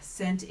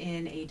sent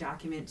in a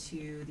document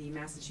to the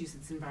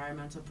Massachusetts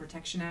Environmental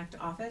Protection Act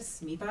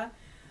office, MEPA,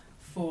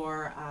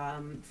 for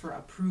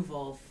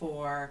approval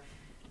for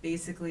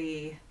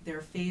basically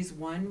their phase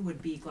 1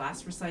 would be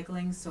glass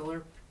recycling,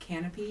 solar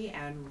canopy,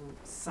 and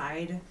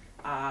side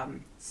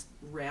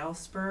rail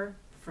spur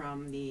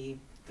from the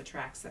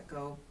tracks that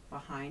go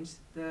behind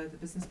the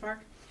business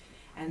park.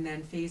 And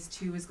then phase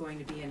 2 is going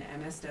to be an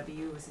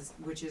MSW,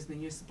 which is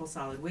municipal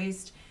solid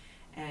waste,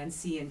 and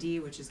C&D,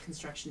 which is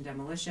construction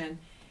demolition,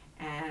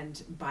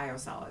 and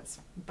biosolids.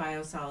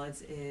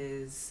 Biosolids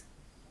is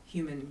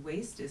human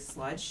waste, is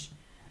sludge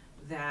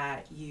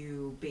that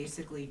you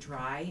basically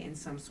dry in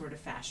some sort of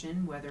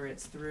fashion, whether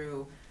it's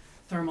through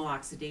thermal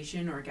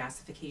oxidation or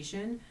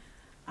gasification,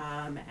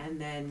 and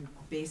then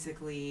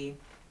basically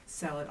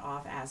sell it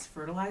off as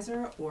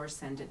fertilizer or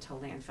send it to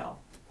landfill.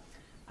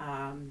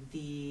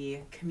 The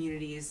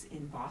communities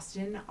in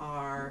Boston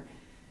are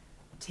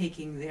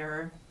taking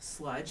their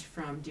sludge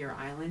from Deer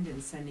Island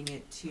and sending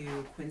it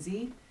to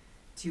Quincy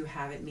to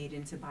have it made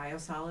into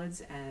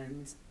biosolids,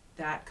 and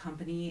that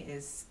company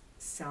is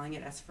selling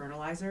it as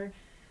fertilizer.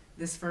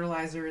 This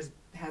fertilizer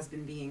has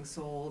been being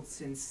sold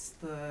since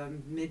the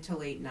mid to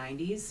late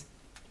 90s.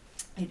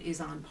 It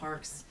is on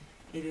parks,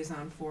 it is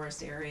on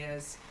forest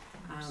areas,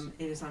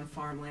 it is on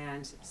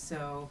farmland.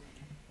 So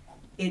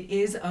it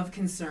is of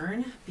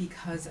concern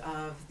because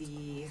of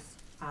the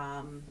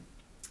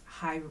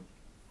high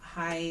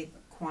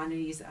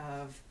quantities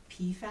of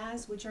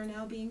PFAS which are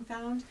now being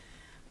found.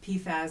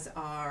 PFAS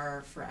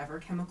are forever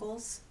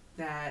chemicals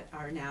that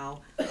are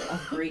now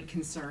of great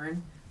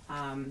concern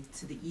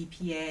to the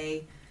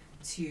EPA,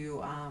 to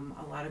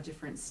a lot of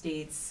different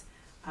states.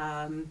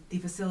 The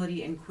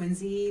facility in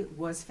Quincy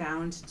was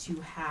found to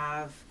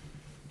have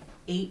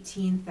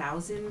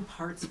 18,000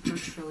 parts per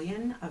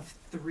trillion of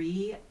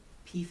 3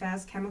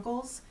 PFAS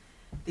chemicals.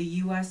 The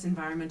U.S.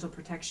 Environmental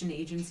Protection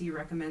Agency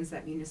recommends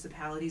that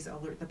municipalities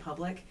alert the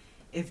public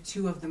if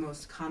 2 of the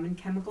most common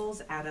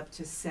chemicals add up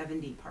to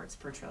 70 parts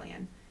per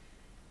trillion.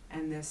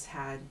 And this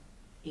had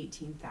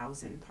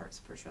 18,000 parts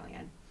per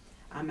trillion.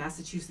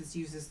 Massachusetts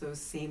uses those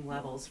same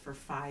levels for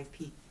 5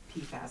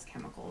 PFAS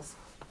chemicals.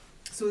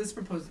 So this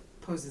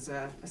poses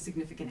a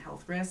significant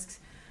health risk.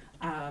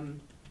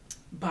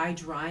 By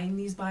drying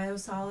these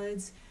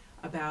biosolids,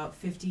 about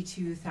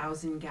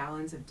 52,000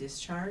 gallons of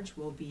discharge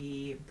will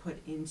be put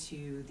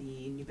into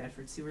the New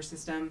Bedford sewer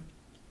system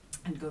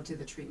and go to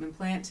the treatment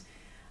plant.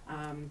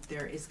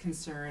 There is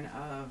concern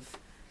of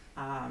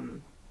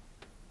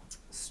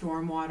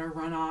stormwater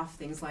runoff,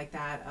 things like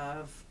that,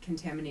 of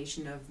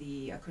contamination of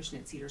the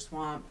Acushnet Cedar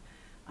Swamp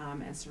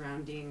and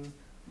surrounding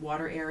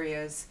water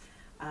areas.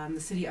 The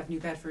city of New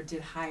Bedford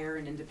did hire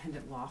an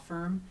independent law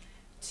firm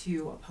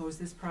to oppose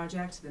this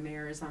project. The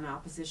mayor is in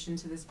opposition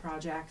to this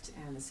project,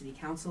 and the city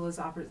council is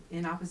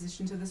in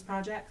opposition to this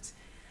project.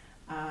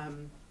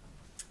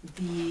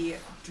 The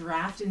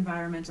draft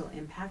environmental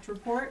impact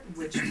report,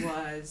 which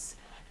was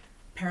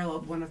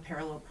one of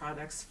Parallel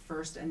Products'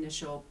 first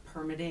initial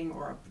permitting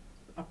or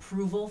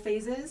approval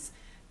phases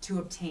to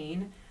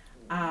obtain.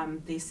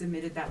 They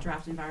submitted that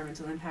draft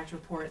environmental impact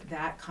report.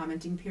 That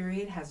commenting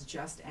period has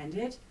just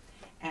ended,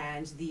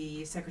 and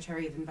the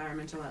Secretary of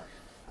Environmental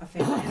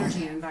Affairs,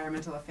 Energy and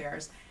Environmental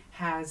Affairs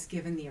has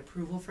given the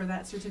approval for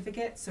that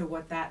certificate. So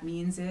what that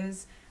means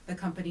is the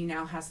company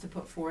now has to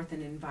put forth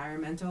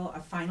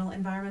a final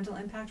environmental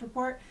impact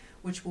report,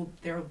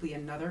 there will be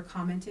another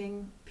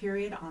commenting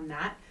period on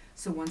that.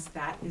 So once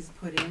that is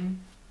put in,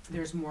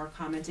 there's more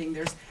commenting.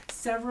 There's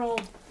several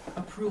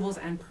approvals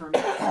and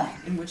permits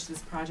in which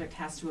this project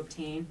has to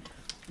obtain.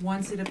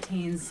 Once it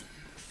obtains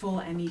full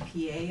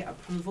MEPA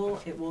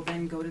approval, it will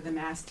then go to the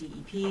Mass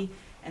DEP,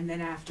 and then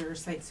after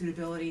site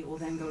suitability, it will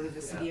then go to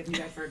the city of New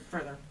Bedford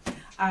further.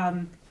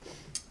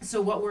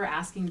 So what we're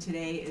asking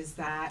today is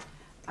that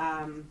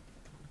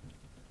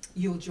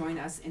you'll join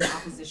us in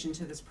opposition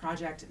to this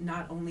project.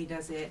 Not only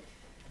does it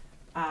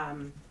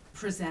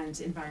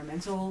present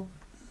environmental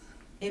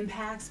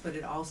impacts, but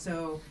it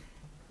also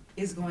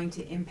is going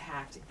to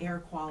impact air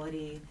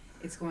quality.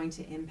 It's going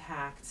to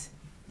impact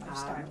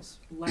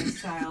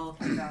lifestyle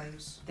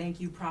values. Thank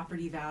you,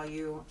 property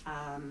value.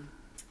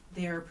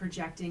 They're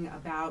projecting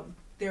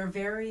they're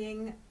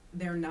varying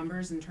their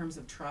numbers in terms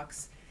of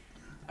trucks.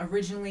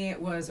 Originally,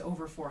 it was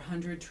over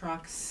 400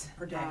 trucks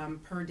Per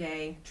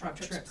day. truck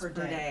trips per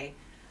day.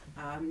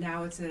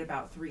 Now it's at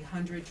about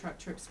 300 truck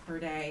trips per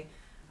day.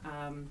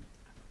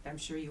 I'm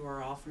sure you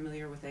are all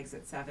familiar with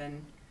Exit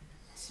 7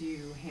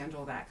 to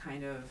handle that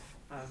kind of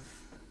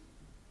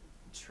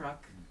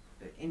truck.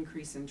 The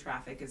increase in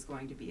traffic is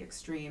going to be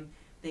extreme.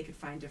 They could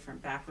find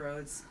different back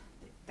roads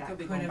that Could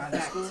be could going by the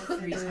affect school if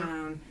they do.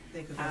 Freetown.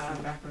 They could go through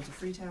the back roads of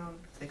Freetown,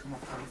 they come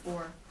up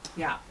 44.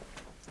 Yeah.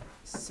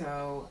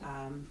 So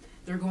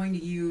they're going to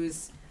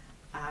use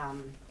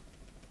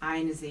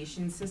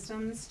ionization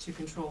systems to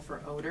control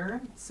for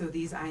odor. So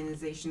these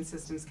ionization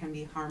systems can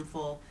be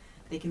harmful.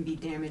 They can be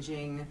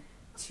damaging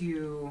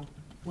to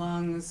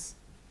lungs,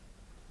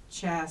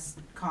 chest,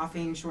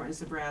 coughing,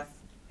 shortness of breath,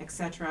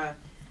 etc.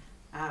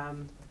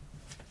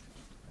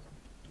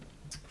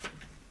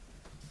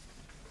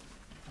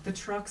 The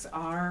trucks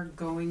are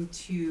going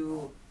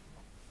to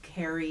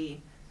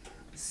carry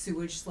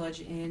sewage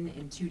sludge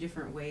in two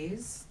different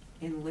ways,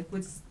 in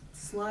liquid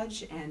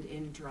sludge and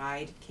in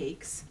dried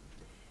cakes.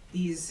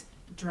 These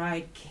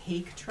dried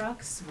cake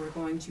trucks were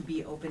going to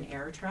be open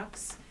air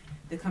trucks.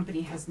 The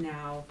company has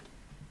now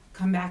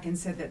come back and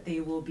said that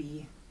they will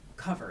be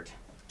covered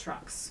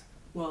trucks.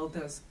 Well,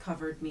 does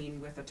covered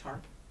mean with a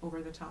tarp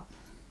over the top,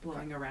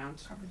 blowing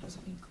around? Covered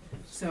doesn't mean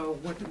closed. So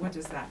what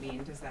does that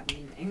mean? Does that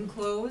mean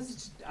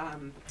enclosed?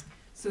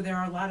 So there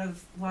are a lot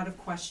of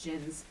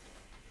questions.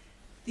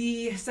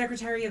 The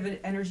Secretary of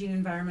Energy and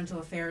Environmental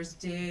Affairs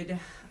did,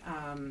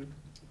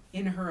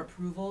 in her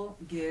approval,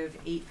 give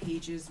 8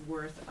 pages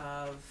worth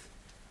of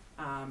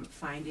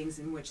findings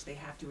in which they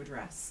have to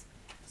address.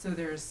 So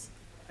there's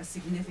a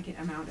significant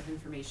amount of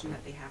information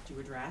that they have to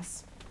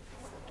address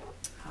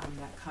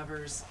that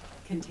covers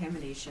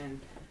contamination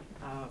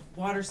of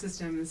water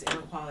systems, air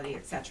quality,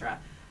 etc.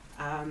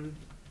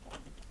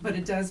 But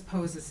it does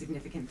pose a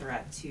significant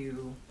threat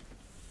to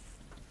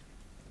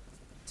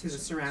the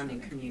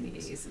surrounding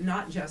communities,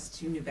 not just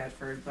to New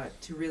Bedford,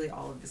 but to really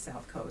all of the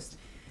South Coast.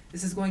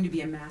 This is going to be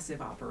a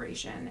massive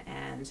operation,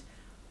 and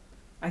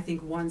I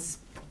think once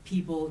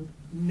people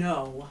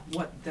know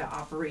what the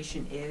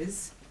operation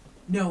is,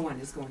 no one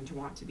is going to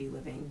want to be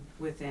living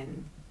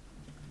within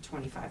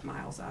 25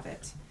 miles of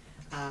it.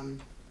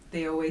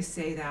 They always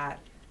say that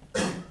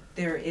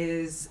there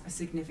is a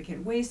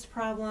significant waste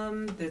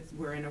problem, that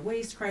we're in a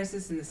waste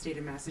crisis in the state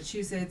of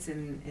Massachusetts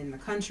and in the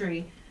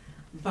country,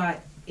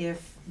 but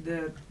if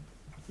the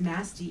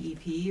Mass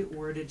DEP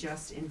were to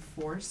just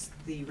enforce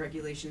the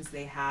regulations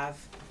they have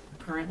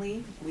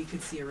currently, we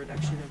could see a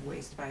reduction of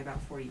waste by about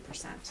 40%.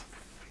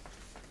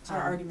 So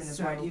our argument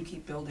is, why do you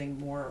keep building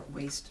more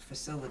waste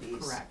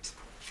facilities? Correct.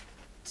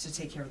 To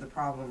take care of the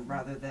problem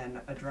rather than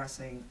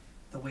addressing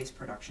the waste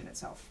production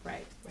itself.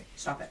 Right.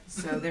 Stop it.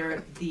 So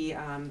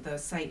the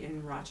site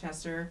in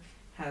Rochester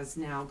has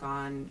now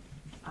gone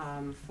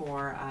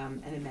for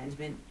an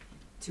amendment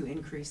to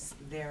increase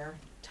their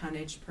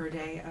tonnage per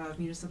day of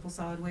municipal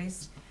solid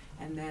waste.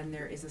 And then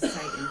there is a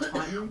site in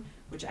Taunton,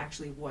 which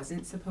actually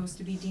wasn't supposed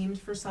to be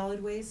deemed for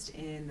solid waste,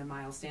 in the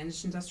Miles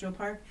Standish Industrial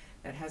Park,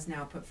 that has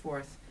now put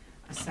forth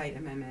a site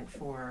amendment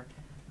for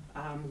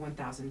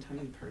 1,000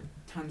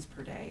 tons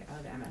per day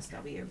of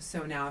MSW.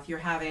 So now if you're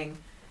having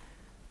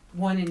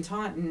one in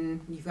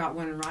Taunton, you've got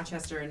one in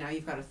Rochester, and now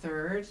you've got a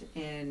third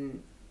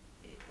in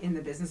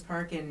the business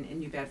park in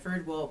New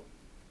Bedford, well,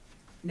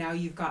 now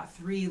you've got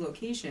 3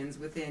 locations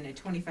within a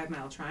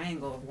 25-mile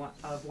triangle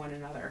of one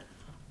another,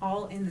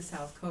 all in the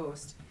South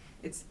Coast.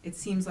 It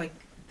seems like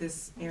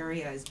this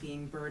area is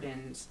being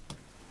burdened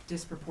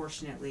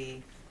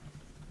disproportionately,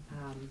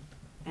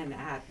 and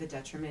at the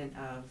detriment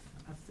of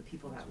the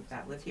people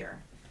that live here.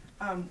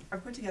 I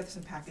put together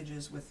some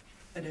packages with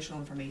additional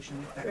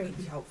information that Great. could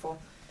be helpful.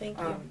 Thank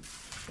you.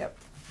 Yep.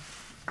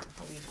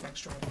 I'll leave an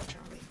extra one for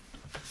Charlie.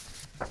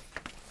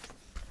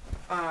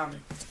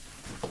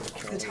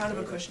 The town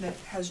of Acushnet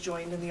has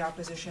joined in the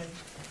opposition.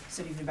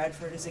 City of New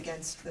Bedford is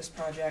against this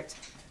project.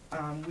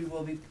 We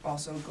will be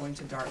also going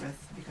to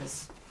Dartmouth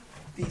because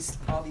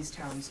all these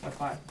towns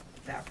abut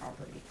that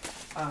property.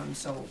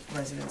 So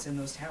residents in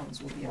those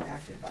towns will be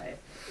impacted by it.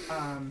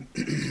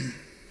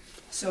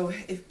 So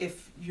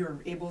if you're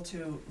able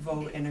to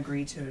vote and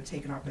agree to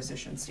take an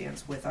opposition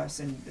stance with us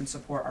and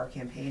support our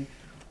campaign,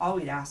 all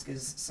we'd ask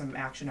is some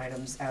action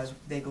items as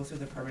they go through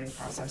the permitting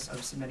process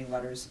of submitting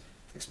letters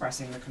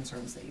expressing the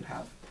concerns that you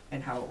have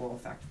and how it will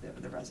affect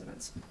the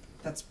residents.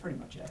 That's pretty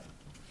much it.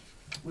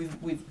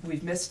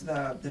 We've missed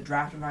the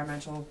draft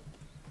environmental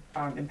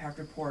impact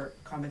report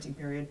commenting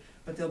period,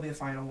 but there'll be a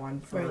final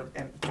one for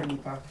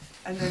NEPA,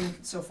 and then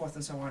so forth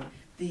and so on.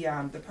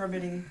 The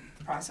permitting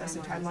process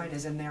and timeline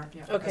is in there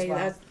Okay, as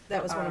well.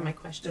 that was one of my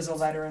questions. There's a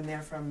letter in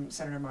there from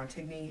Senator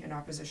Montigny in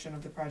opposition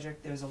of the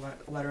project. There's a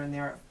letter in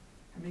there,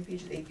 how many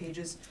pages? 8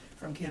 pages,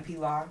 from KP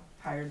Law,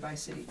 hired by the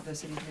city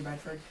of New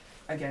Bedford,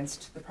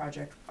 against the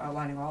project,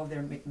 outlining all of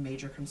their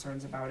major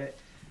concerns about it.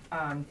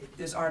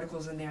 There's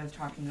articles in there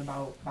talking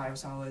about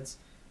biosolids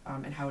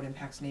and how it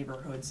impacts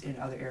neighborhoods in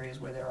other areas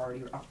where they're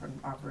already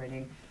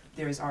operating.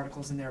 There's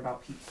articles in there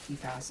about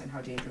PFAS and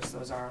how dangerous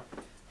those are,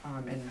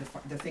 and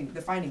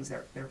the findings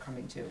they're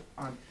coming to.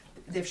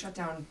 They've shut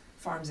down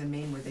farms in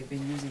Maine where they've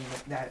been using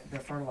the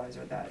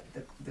fertilizer that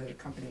the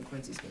company in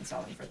Quincy's been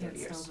selling for 30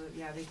 years.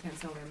 They can't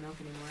sell their milk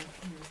anymore.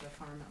 There's the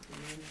farm out in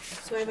Maine.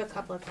 So I have a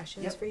couple of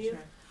questions Yep, for you. Sure.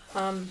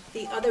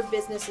 The other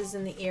businesses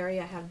in the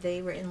area, have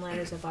they written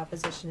letters of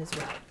opposition as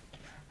well?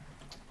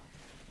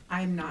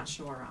 I'm not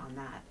sure on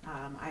that.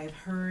 I've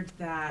heard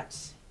that,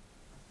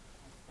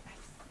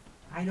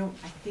 I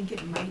think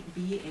it might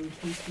be in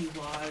KP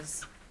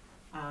Law's,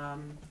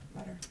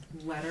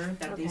 letter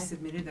that they Okay.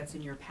 submitted, that's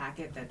in your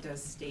packet, that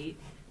does state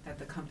that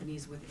the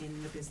companies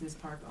within the business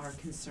park are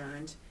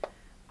concerned.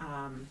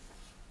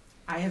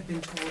 I have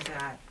been told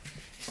that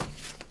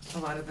a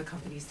lot of the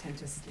companies tend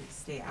to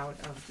stay out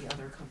of the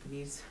other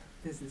companies'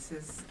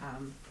 businesses,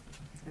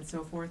 and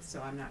so forth,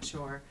 so I'm not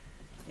sure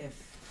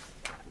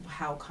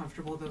how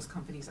comfortable those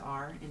companies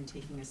are in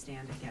taking a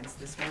stand against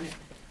this one.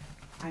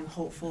 I'm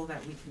hopeful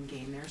that we can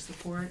gain their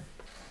support,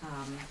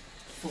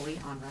 fully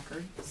on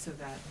record, so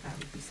that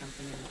would be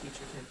something in the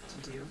future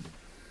to do.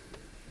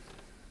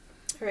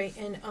 All right,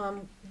 and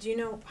do you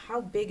know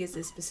how big is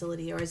this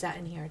facility, or is that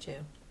in here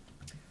too?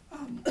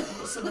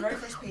 So the very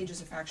first page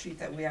is a fact sheet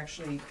that we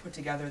actually put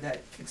together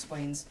that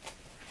explains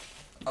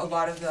a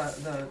lot of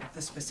the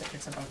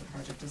specifics about the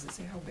project. Does it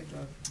say how big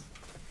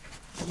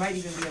it might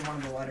even be in one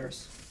of the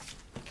letters.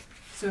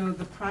 So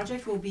the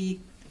project will be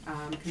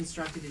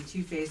constructed in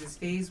 2 phases.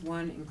 Phase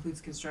 1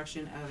 includes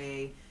construction of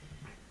a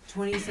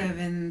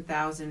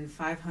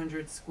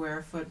 27,500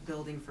 square foot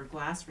building for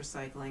glass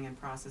recycling and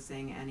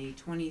processing, and a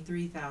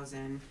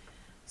 23,000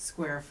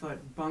 square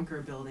foot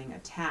bunker building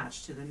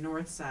attached to the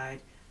north side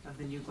of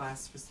the new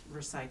glass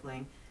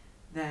recycling.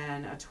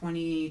 Then a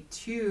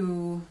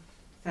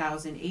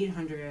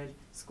 22,800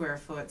 square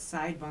foot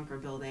side bunker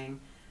building.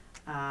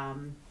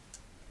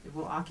 It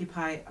will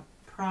occupy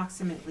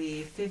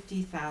approximately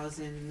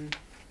 50,000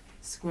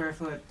 square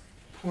foot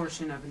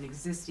portion of an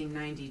existing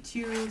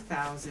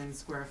 92,000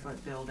 square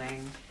foot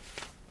building.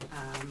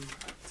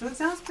 So it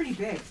sounds pretty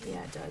big.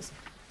 Yeah, it does.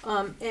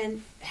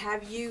 And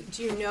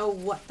do you know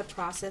what the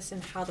process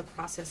and how the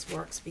process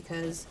works?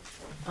 Because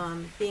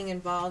being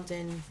involved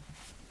in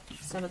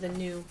some of the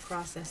new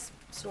process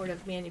sort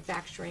of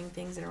manufacturing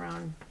things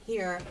around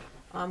here,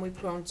 we've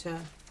grown to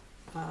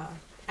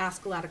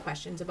ask a lot of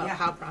questions about Yeah.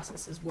 how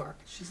processes work.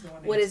 She's the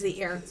one. What is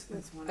the air, That's I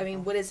mean,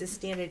 wonderful. what is the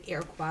standard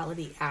air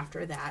quality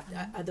after that?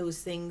 Are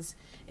those things,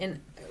 and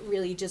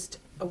really just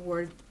a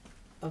word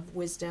of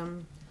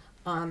wisdom,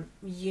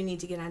 you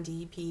need to get on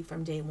DEP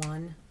from day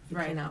one. You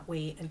Right. cannot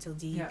wait until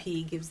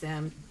DEP gives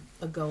them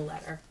a go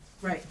letter.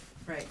 Right,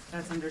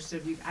 that's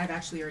understood. I've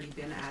actually already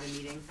been at a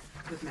meeting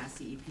with Mass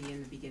DEP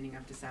in the beginning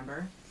of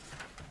December.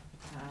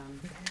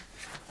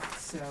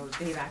 So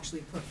they've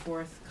actually put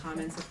forth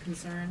comments of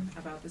concern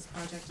about this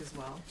project as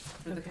well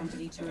for the Okay.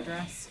 company to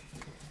address.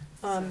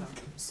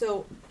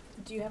 So,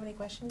 do you have any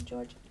questions,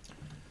 George?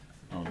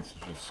 Oh, this is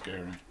just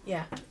scary.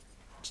 Yeah.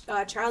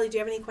 Charlie, do you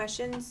have any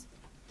questions?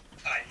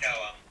 No, I'm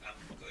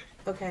good.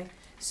 Okay,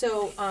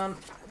 so,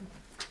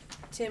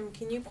 Tim,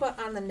 can you put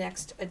on the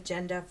next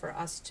agenda for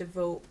us to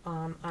vote,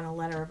 on a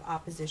letter of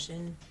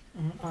opposition?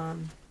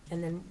 And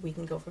then we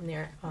can go from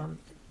there.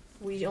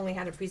 We only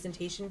had a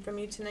presentation from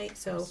you tonight,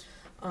 so,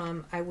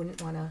 I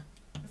wouldn't wanna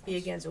be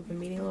against open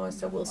meeting laws,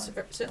 so we'll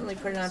certainly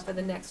put it on for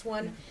the next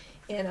one.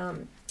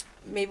 And,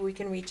 maybe we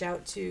can reach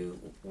out to,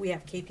 we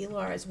have KP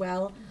Law as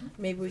well.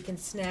 Maybe we can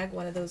snag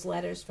one of those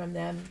letters from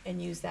them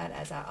and use that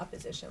as our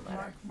opposition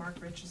letter. Mark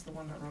Rich is the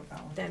one that wrote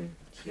that one. Then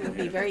it'll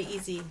be very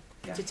easy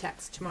Yeah. to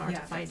text tomorrow to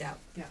Yeah, find out.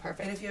 Yeah, and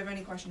Perfect. if you have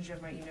any questions, you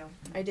have my email.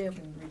 I do. You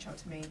can reach out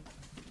to me,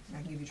 and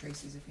I can give you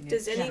Tracy's if you need.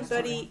 Does Yeah.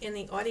 anybody in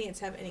the audience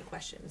have any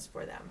questions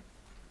for them?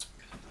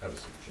 I have a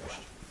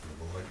suggestion for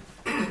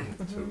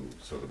the board,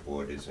 so the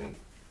board isn't,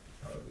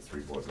 the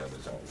three board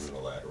members aren't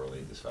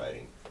unilaterally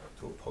deciding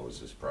to oppose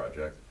this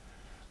project.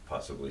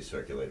 Possibly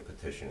circulate a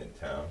petition in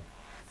town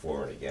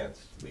for and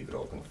against, leave it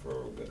open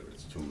for whether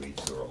it's 2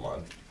 weeks or a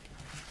month.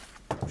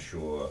 I'm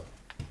sure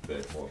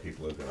that more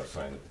people are gonna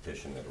sign the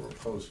petition that are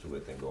opposed to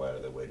it than go out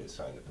of their way to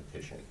sign the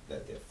petition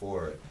that they're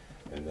for it.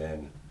 And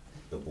then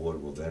the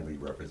board will then be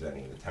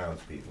representing the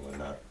townspeople and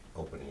not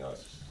opening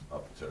us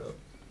up to,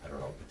 I don't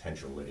know,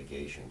 potential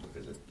litigation,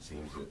 because it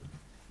seems that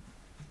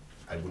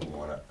I wouldn't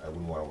wanna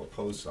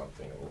oppose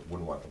something, or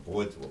wouldn't want the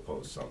board to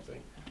oppose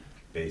something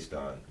based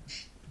on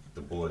the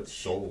board's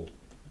sole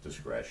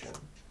discretion.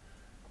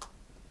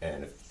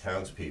 And if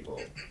townspeople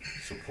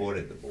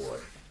supported the board,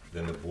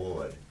 then the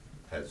board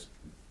has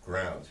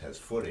grounds, has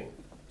footing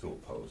to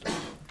oppose it.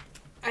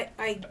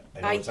 I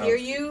know it hear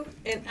sounds- you,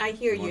 and I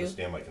hear You you.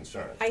 understand my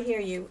concern? I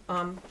hear you,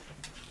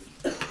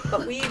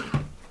 but we've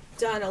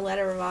done a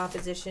letter of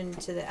opposition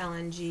to the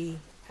LNG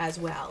as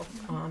well,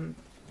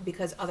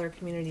 because other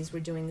communities were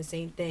doing the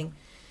same thing.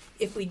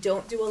 If we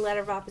don't do a letter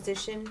of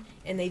opposition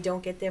and they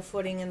don't get their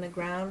footing in the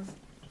ground,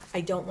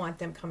 I don't want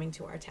them coming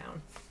to our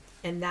town,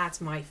 and that's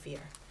my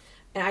fear.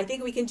 And I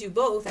think we can do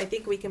both. I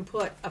think we can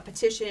put a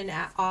petition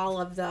at all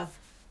of the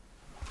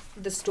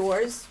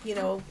stores, you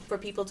know, for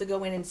people to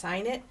go in and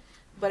sign it.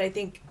 But I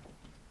think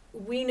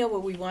we know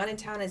what we want in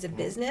town as a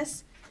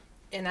business,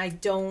 and I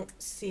don't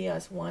see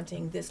us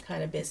wanting this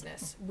kind of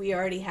business. We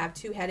already have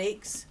 2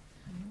 headaches,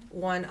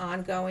 one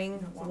ongoing,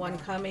 one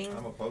coming.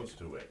 I'm opposed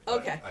to it. but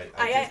Okay, I just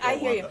I don't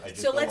hear want you. the- I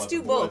just So don't let's want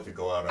do the board both. to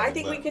go out on I a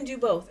think we limb. can do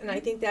both, and I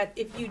think that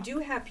if you do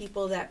have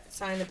people that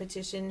sign the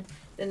petition,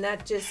 then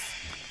that just,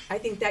 I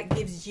think that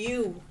gives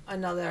you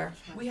another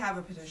We have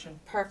a petition.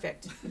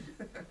 perfect.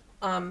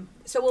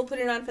 So we'll put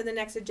it on for the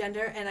next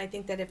agenda, and I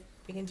think that if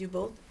we can do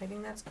both, I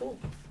think that's cool.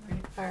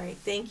 All right,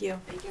 thank you.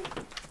 Thank you.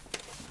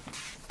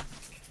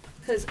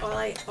 Cause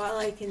all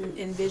I can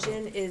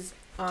envision is,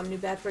 New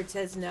Bedford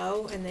says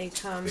no, and they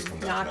come They come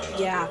not, knocking on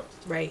our yeah, door.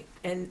 right,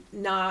 and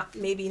not,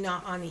 maybe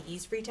not on the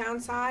East Freetown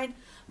side,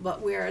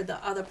 but where the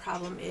other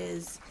problem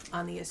is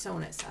on the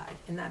Asona side,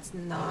 and that's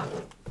not,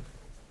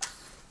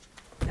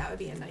 that would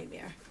be a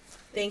nightmare.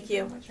 Thank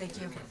you. Thank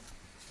you.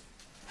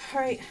 All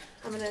right,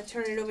 I'm gonna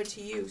turn it over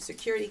to you,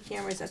 security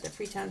cameras at the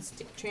Freetown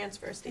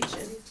transfer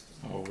station.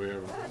 Oh,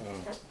 we're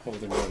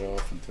holding that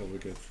off until we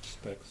get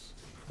specs.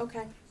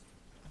 Okay.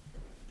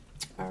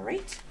 All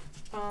right,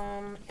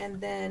 and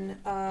then,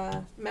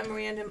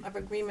 memorandum of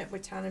agreement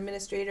with town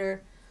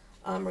administrator,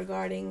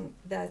 regarding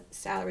the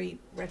salary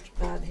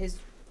his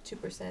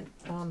 2%,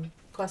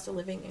 cost of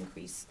living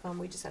increase,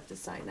 we just have to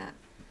sign that.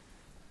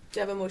 Do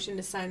you have a motion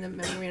to sign the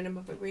memorandum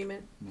of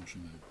agreement?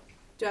 Motion made.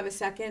 Do I have a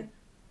second?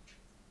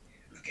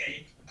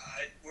 Okay,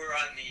 we're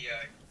on the,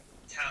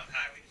 town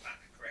highway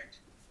department, correct?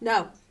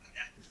 No,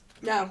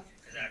 no.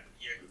 Cause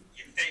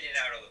you're fading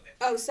out a little bit.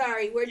 Oh,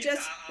 sorry, we're Yeah,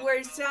 just, I'll- we're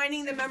I'll-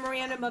 signing the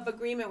memorandum of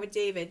agreement with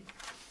David.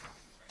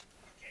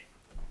 Okay,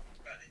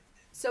 got it.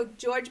 So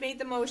George made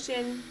the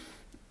motion.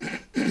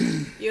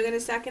 You're gonna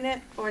second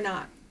it or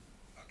not?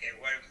 Okay,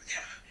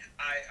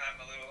 I'm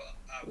a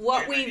little, What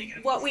why am I we, making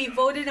a what we motion on it?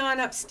 voted on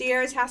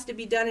upstairs has to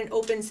be done in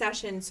open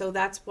session, so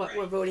that's what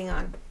we're Right. voting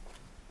on.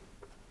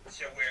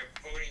 So we're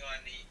voting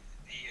on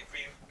the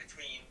agreement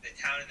between the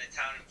town and the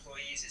town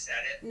employees, is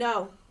that it?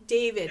 No,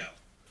 David, No,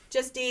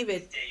 just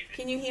David. David.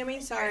 Can you hear me?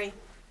 Sorry.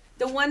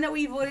 The one that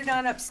we voted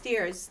on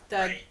upstairs, the,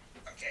 Right,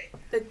 okay,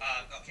 the, okay,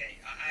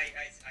 I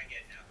get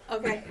it now.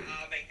 okay,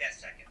 I'll make that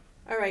second.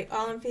 all right,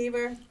 all in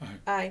favor?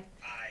 Aye.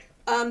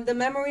 Aye. The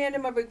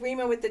memorandum of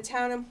agreement with the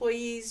town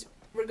employees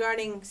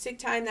regarding sick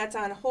time, that's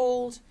on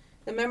hold.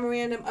 The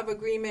memorandum of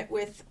agreement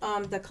with,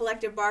 the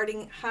collective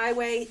bargaining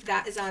highway,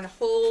 that is on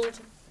hold.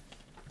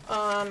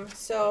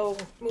 So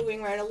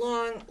moving right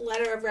along,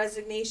 letter of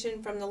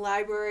resignation from the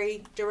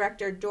library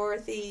director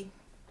Dorothy.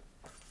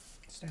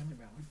 Stanley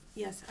Valley.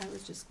 Yes, I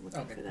was just looking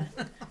Okay. for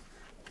that.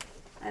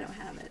 I don't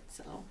have it,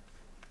 so,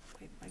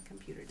 wait, my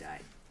computer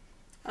died.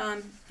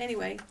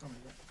 Anyway,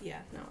 yeah,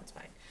 no, it's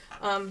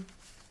fine.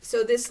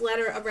 So this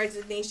letter of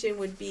resignation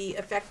would be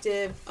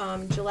effective,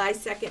 July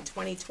 2nd,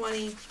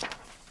 2020.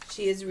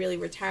 She is really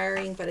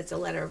retiring, but it's a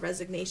letter of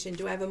resignation.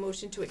 Do I have a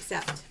motion to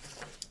accept?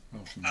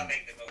 Motion I'll made.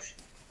 make the motion.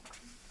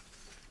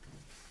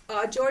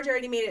 George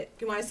already made it.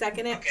 Do you wanna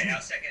second it? Okay,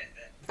 I'll second it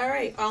then. All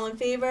right, all in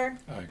favor?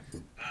 Aye.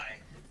 Aye.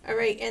 All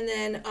right, and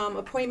then,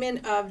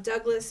 appointment of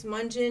Douglas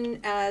Mungin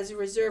as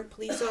reserve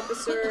police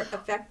officer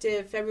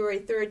effective February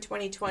 3rd,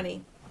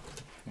 2020.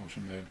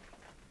 Motion made.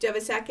 Do you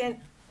have a second?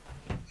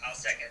 I'll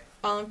second.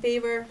 All in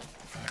favor?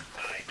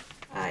 Aye.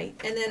 Aye.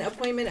 And then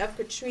appointment of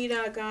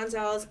Katrina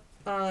Gonzalez,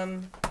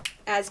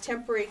 as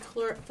temporary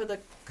clerk for the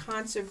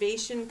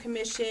Conservation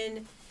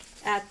Commission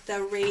at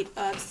the rate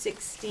of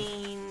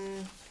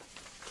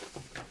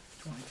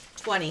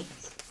 $16.20.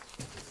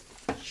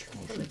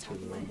 From the top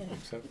of my head.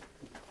 Accept.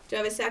 Do I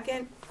have a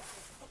second?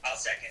 I'll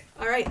second.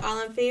 All right,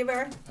 all in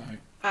favor?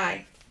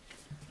 Aye.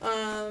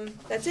 Aye.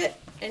 That's it.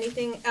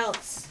 Anything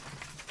else?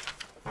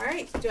 All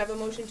right, do I have a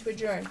motion to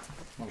adjourn?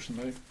 Motion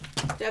made.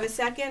 Do I have a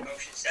second?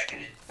 Motion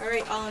seconded. All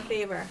right, all in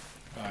favor?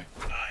 Aye.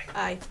 Aye.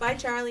 Aye. Bye,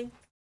 Charlie.